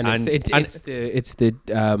 Yeah. And it's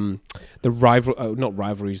the rival, not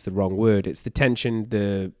rivalry is the wrong word. It's the tension,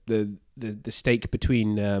 the stake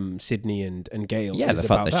between Sydney and Gale. Yeah, the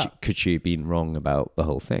fact that could she have been wrong about the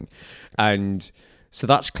whole thing. And so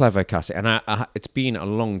that's clever casting. And it's been a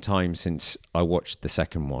long time since I watched the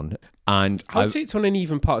second one. And I would say it's on an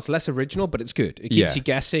even part. It's less original, but it's good. It keeps you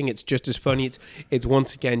guessing. It's just as funny. It's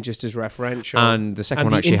once again just as referential. And the second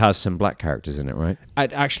one actually has some black characters in it, right?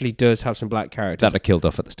 It actually does have some black characters. That are killed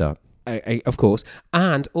off at the start. Of course.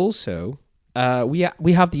 And also,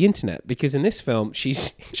 we have the internet, because in this film,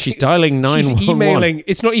 she's dialing 911. She's emailing.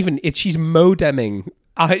 It's not even. She's modemming.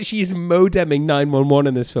 She's modemming 911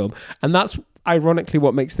 in this film. And that's ironically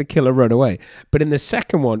what makes the killer run away. But in the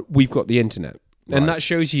second one, we've got the internet. And Right. that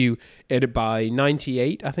shows you it by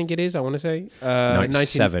 98, I think it is, I want to say.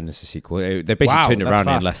 97 is the sequel. They basically Wow, turned it that's around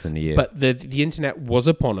in fast. less than a year. But the internet was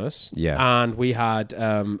upon us. Yeah. And we had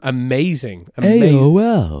amazing.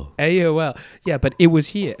 AOL. Yeah, but it was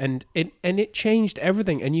here. And it changed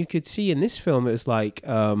everything. And you could see in this film, it was like...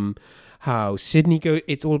 how Sydney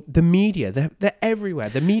it's all the media. They're everywhere.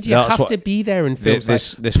 The media That's have what- to be there in films.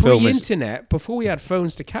 this film is- pre-internet, before we had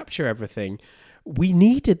phones to capture everything, we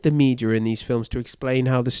needed the media in these films to explain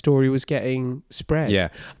how the story was getting spread. Yeah,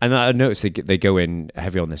 and I noticed they go in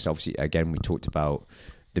heavy on this. Obviously, again, we talked about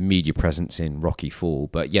the media presence in Rocky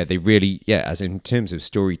IV, but yeah, they really, as in terms of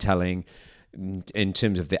storytelling, in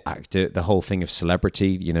terms of the actor, the whole thing of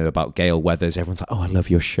celebrity, about Gail Weathers, everyone's like, oh, I love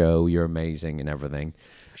your show, you're amazing and everything.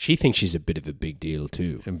 She thinks she's a bit of a big deal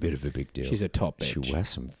too. A bit of a big deal. She's a top bitch. She wears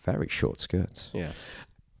some very short skirts. Yeah.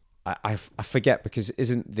 I forget, because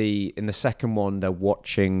in the second one, they're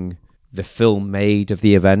watching the film made of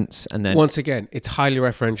the events, and then once again, it's highly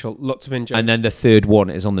referential, lots of in-jokes. and then the third one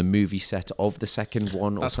is on the movie set of the second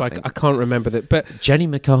one. That's or why something. I can't remember that. But Jenny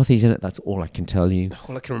McCarthy's in it. That's all I can tell you.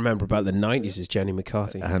 all I can remember about the 90s is Jenny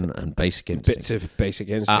McCarthy. And Basic Instinct. Bits of Basic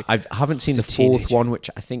Instinct. I haven't seen the As a fourth teenager. one, which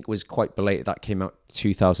I think was quite belated. That came out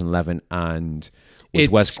 2011 and was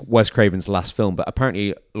It's- Wes Craven's last film. But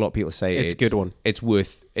apparently, a lot of people say It's a good one.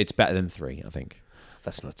 It's better than 3, I think.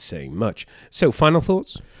 That's not saying much. So, final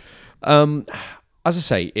thoughts? As I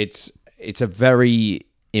say, it's a very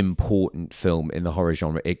important film in the horror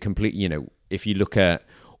genre. It completely, if you look at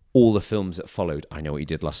all the films that followed, I Know What You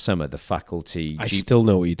Did Last Summer, The Faculty, I still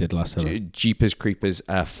know what you did last summer. Jeepers Creepers,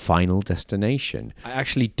 Final Destination. I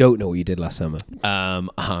actually don't know what you did last summer.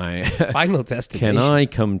 Final Destination. Can I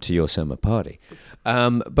come to your summer party?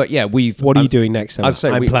 But yeah, What are you doing next summer? I'd say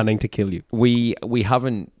I'm planning to kill you.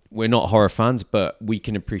 We're not horror fans, but we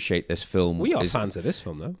can appreciate this film. We are fans of this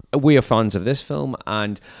film, though. We are fans of this film,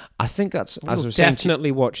 and I think that's as I We'll was saying to-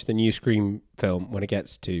 definitely watch the new Scream film when it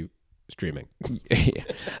gets to streaming.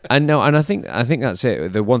 and I think that's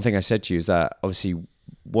it. The one thing I said to you is that obviously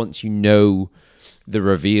once you know the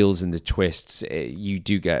reveals and the twists, you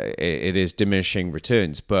do get it is diminishing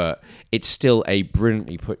returns, but it's still a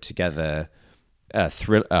brilliantly put together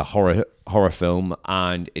horror film,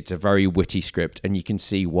 and it's a very witty script, and you can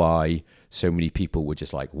see why so many people were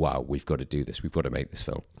just like, wow, we've got to do this, we've got to make this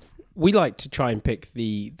film. We like to try and pick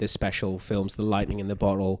the special films, the lightning in the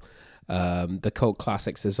bottle, the cult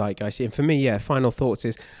classics, the zeitgeist. And for me, final thoughts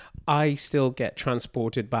is I still get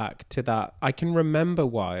transported back to that. I can remember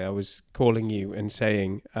why I was calling you and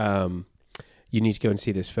saying you need to go and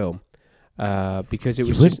see this film. Because it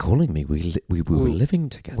was You weren't calling me. We were living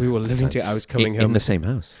together. We were living together. I was coming home in the same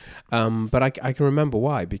house. But I can remember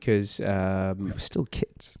why, because we were still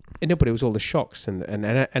kids. No, but it was all the shocks and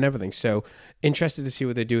everything. So interested to see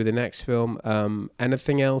what they do with the next film.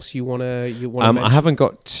 Anything else you wanna mention? I haven't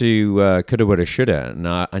got to coulda, woulda, shoulda, and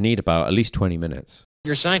I need about at least 20 minutes.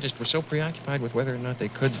 Your scientists were so preoccupied with whether or not they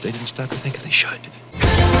could, they didn't stop to think if they should.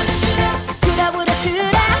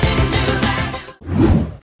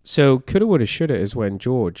 So, coulda, woulda, shoulda is when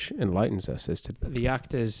George enlightens us as to the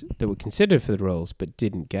actors that were considered for the roles but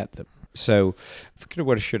didn't get them. So, for coulda,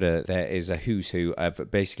 woulda, shoulda, there is a who's who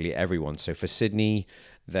of basically everyone. So, for Sydney,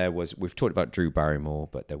 we've talked about Drew Barrymore,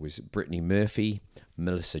 but there was Brittany Murphy,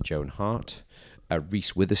 Melissa Joan Hart,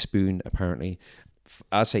 Reese Witherspoon, apparently.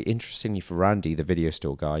 I'd say, interestingly, for Randy, the video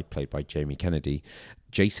store guy, played by Jamie Kennedy,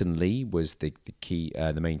 Jason Lee was the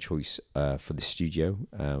main choice for the studio,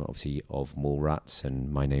 obviously of Mallrats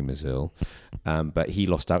and My Name is Earl. But he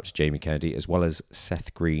lost out to Jamie Kennedy, as well as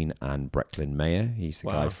Seth Green and Brecklin Mayer. He's the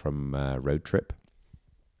guy from Road Trip.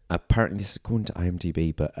 Apparently, this is according to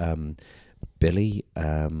IMDb, but Billy,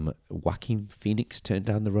 Joaquin Phoenix turned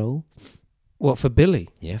down the role. What, for Billy?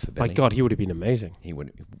 Yeah, for Billy. My God, he would have been amazing. He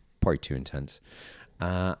would probably too intense.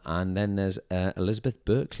 And then there's Elizabeth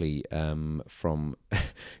Berkley who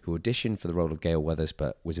auditioned for the role of Gail Weathers,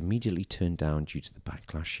 but was immediately turned down due to the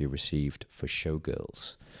backlash she received for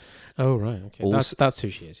Showgirls. Oh, right. Okay. That's who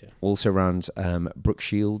she is, yeah. Also around Brooke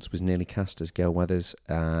Shields was nearly cast as Gail Weathers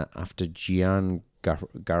after Gian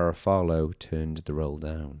Garofalo turned the role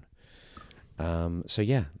down. So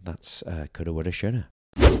yeah, that's coulda, woulda, shoulda.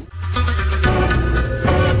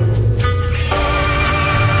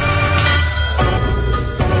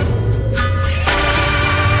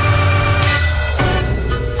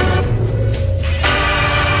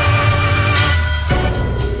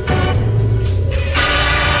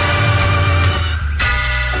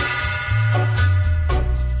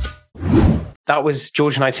 That was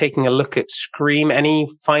George and I taking a look at Scream. Any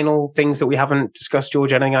final things that we haven't discussed,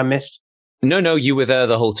 George? Anything I missed? No, you were there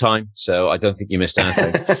the whole time, so I don't think you missed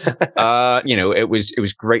anything. It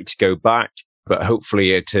was great to go back, but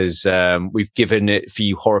hopefully it has. We've given it for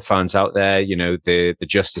you horror fans out there, the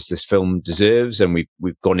justice this film deserves, and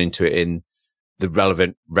we've gone into it in the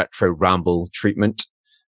relevant retro ramble treatment.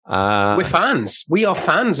 We're fans. We are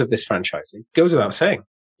fans of this franchise. It goes without saying.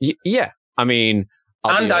 Yeah, I mean.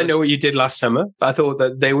 I know what you did last summer. I thought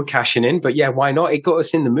that they were cashing in, but yeah, why not? It got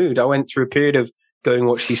us in the mood. I went through a period of going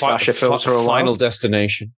watch these slasher films for a while. Final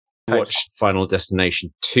Destination. Watched Final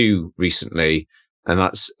Destination 2 recently, and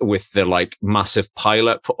that's with the massive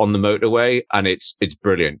pileup on the motorway, and it's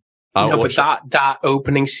brilliant. But that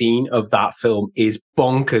opening scene of that film is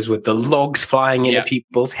bonkers with the logs flying into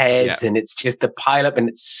people's heads, and it's just the pileup, and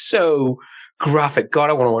it's so graphic. God,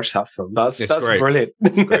 I want to watch that film. That's great. Brilliant.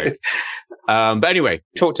 Great. But anyway,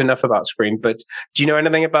 talked enough about Scream. But do you know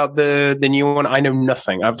anything about the new one? I know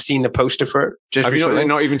nothing. I've seen the poster for it. Have you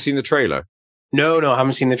not even seen the trailer? No, I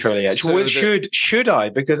haven't seen the trailer yet. So should I?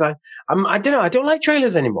 Because I don't know. I don't like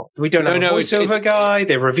trailers anymore. We don't have a voiceover guy.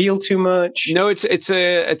 They reveal too much. No, it's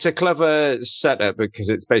a clever setup because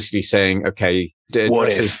it's basically saying, okay,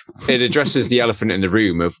 it addresses the elephant in the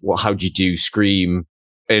room of how do you do Scream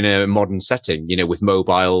in a modern setting? With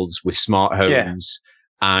mobiles, with smart homes. Yeah.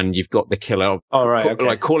 And you've got the killer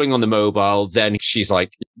calling on the mobile. Then she's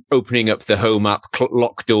opening up the home app,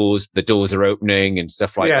 lock doors. The doors are opening and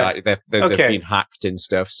stuff like that. They've been hacked and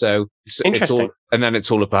stuff. So interesting. And then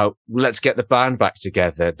it's all about let's get the band back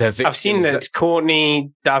together. I've seen that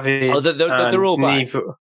Courtney, David, they're all back. Neve.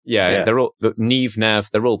 Yeah, they're all Neve, Nev.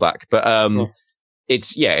 They're all back. But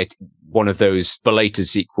it's one of those belated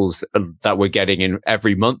sequels that we're getting in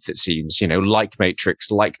every month. It seems like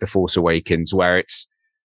Matrix, like The Force Awakens, where it's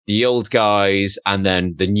the old guys and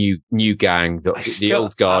then the new gang, the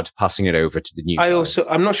old guard passing it over to the new guys.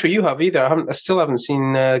 I'm not sure you have either. I still haven't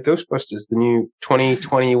seen Ghostbusters, the new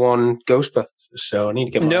 2021 Ghostbusters. So I need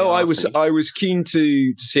to get. No, I was keen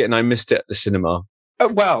to see it and I missed it at the cinema.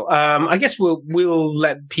 Well, I guess we'll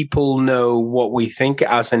let people know what we think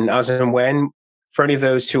as and when. For any of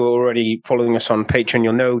those who are already following us on Patreon,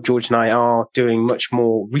 you'll know George and I are doing much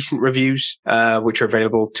more recent reviews, which are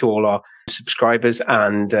available to all our subscribers.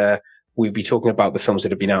 And we'll be talking about the films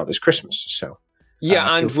that have been out this Christmas. So,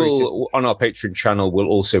 and on our Patreon channel, we'll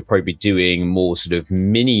also probably be doing more sort of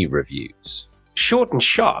mini reviews. Short and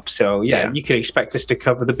sharp. So, you could expect us to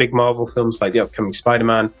cover the big Marvel films like the upcoming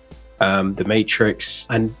Spider-Man, The Matrix.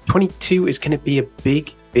 And 22 is going to be a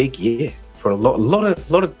big, big year for a lot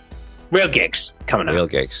of real gigs coming up. Real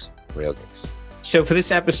gigs. So for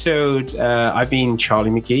this episode, I've been Charlie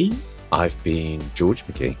McGee. I've been George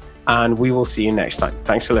McGee. And we will see you next time.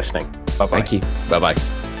 Thanks for listening. Bye-bye. Thank you.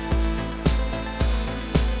 Bye-bye.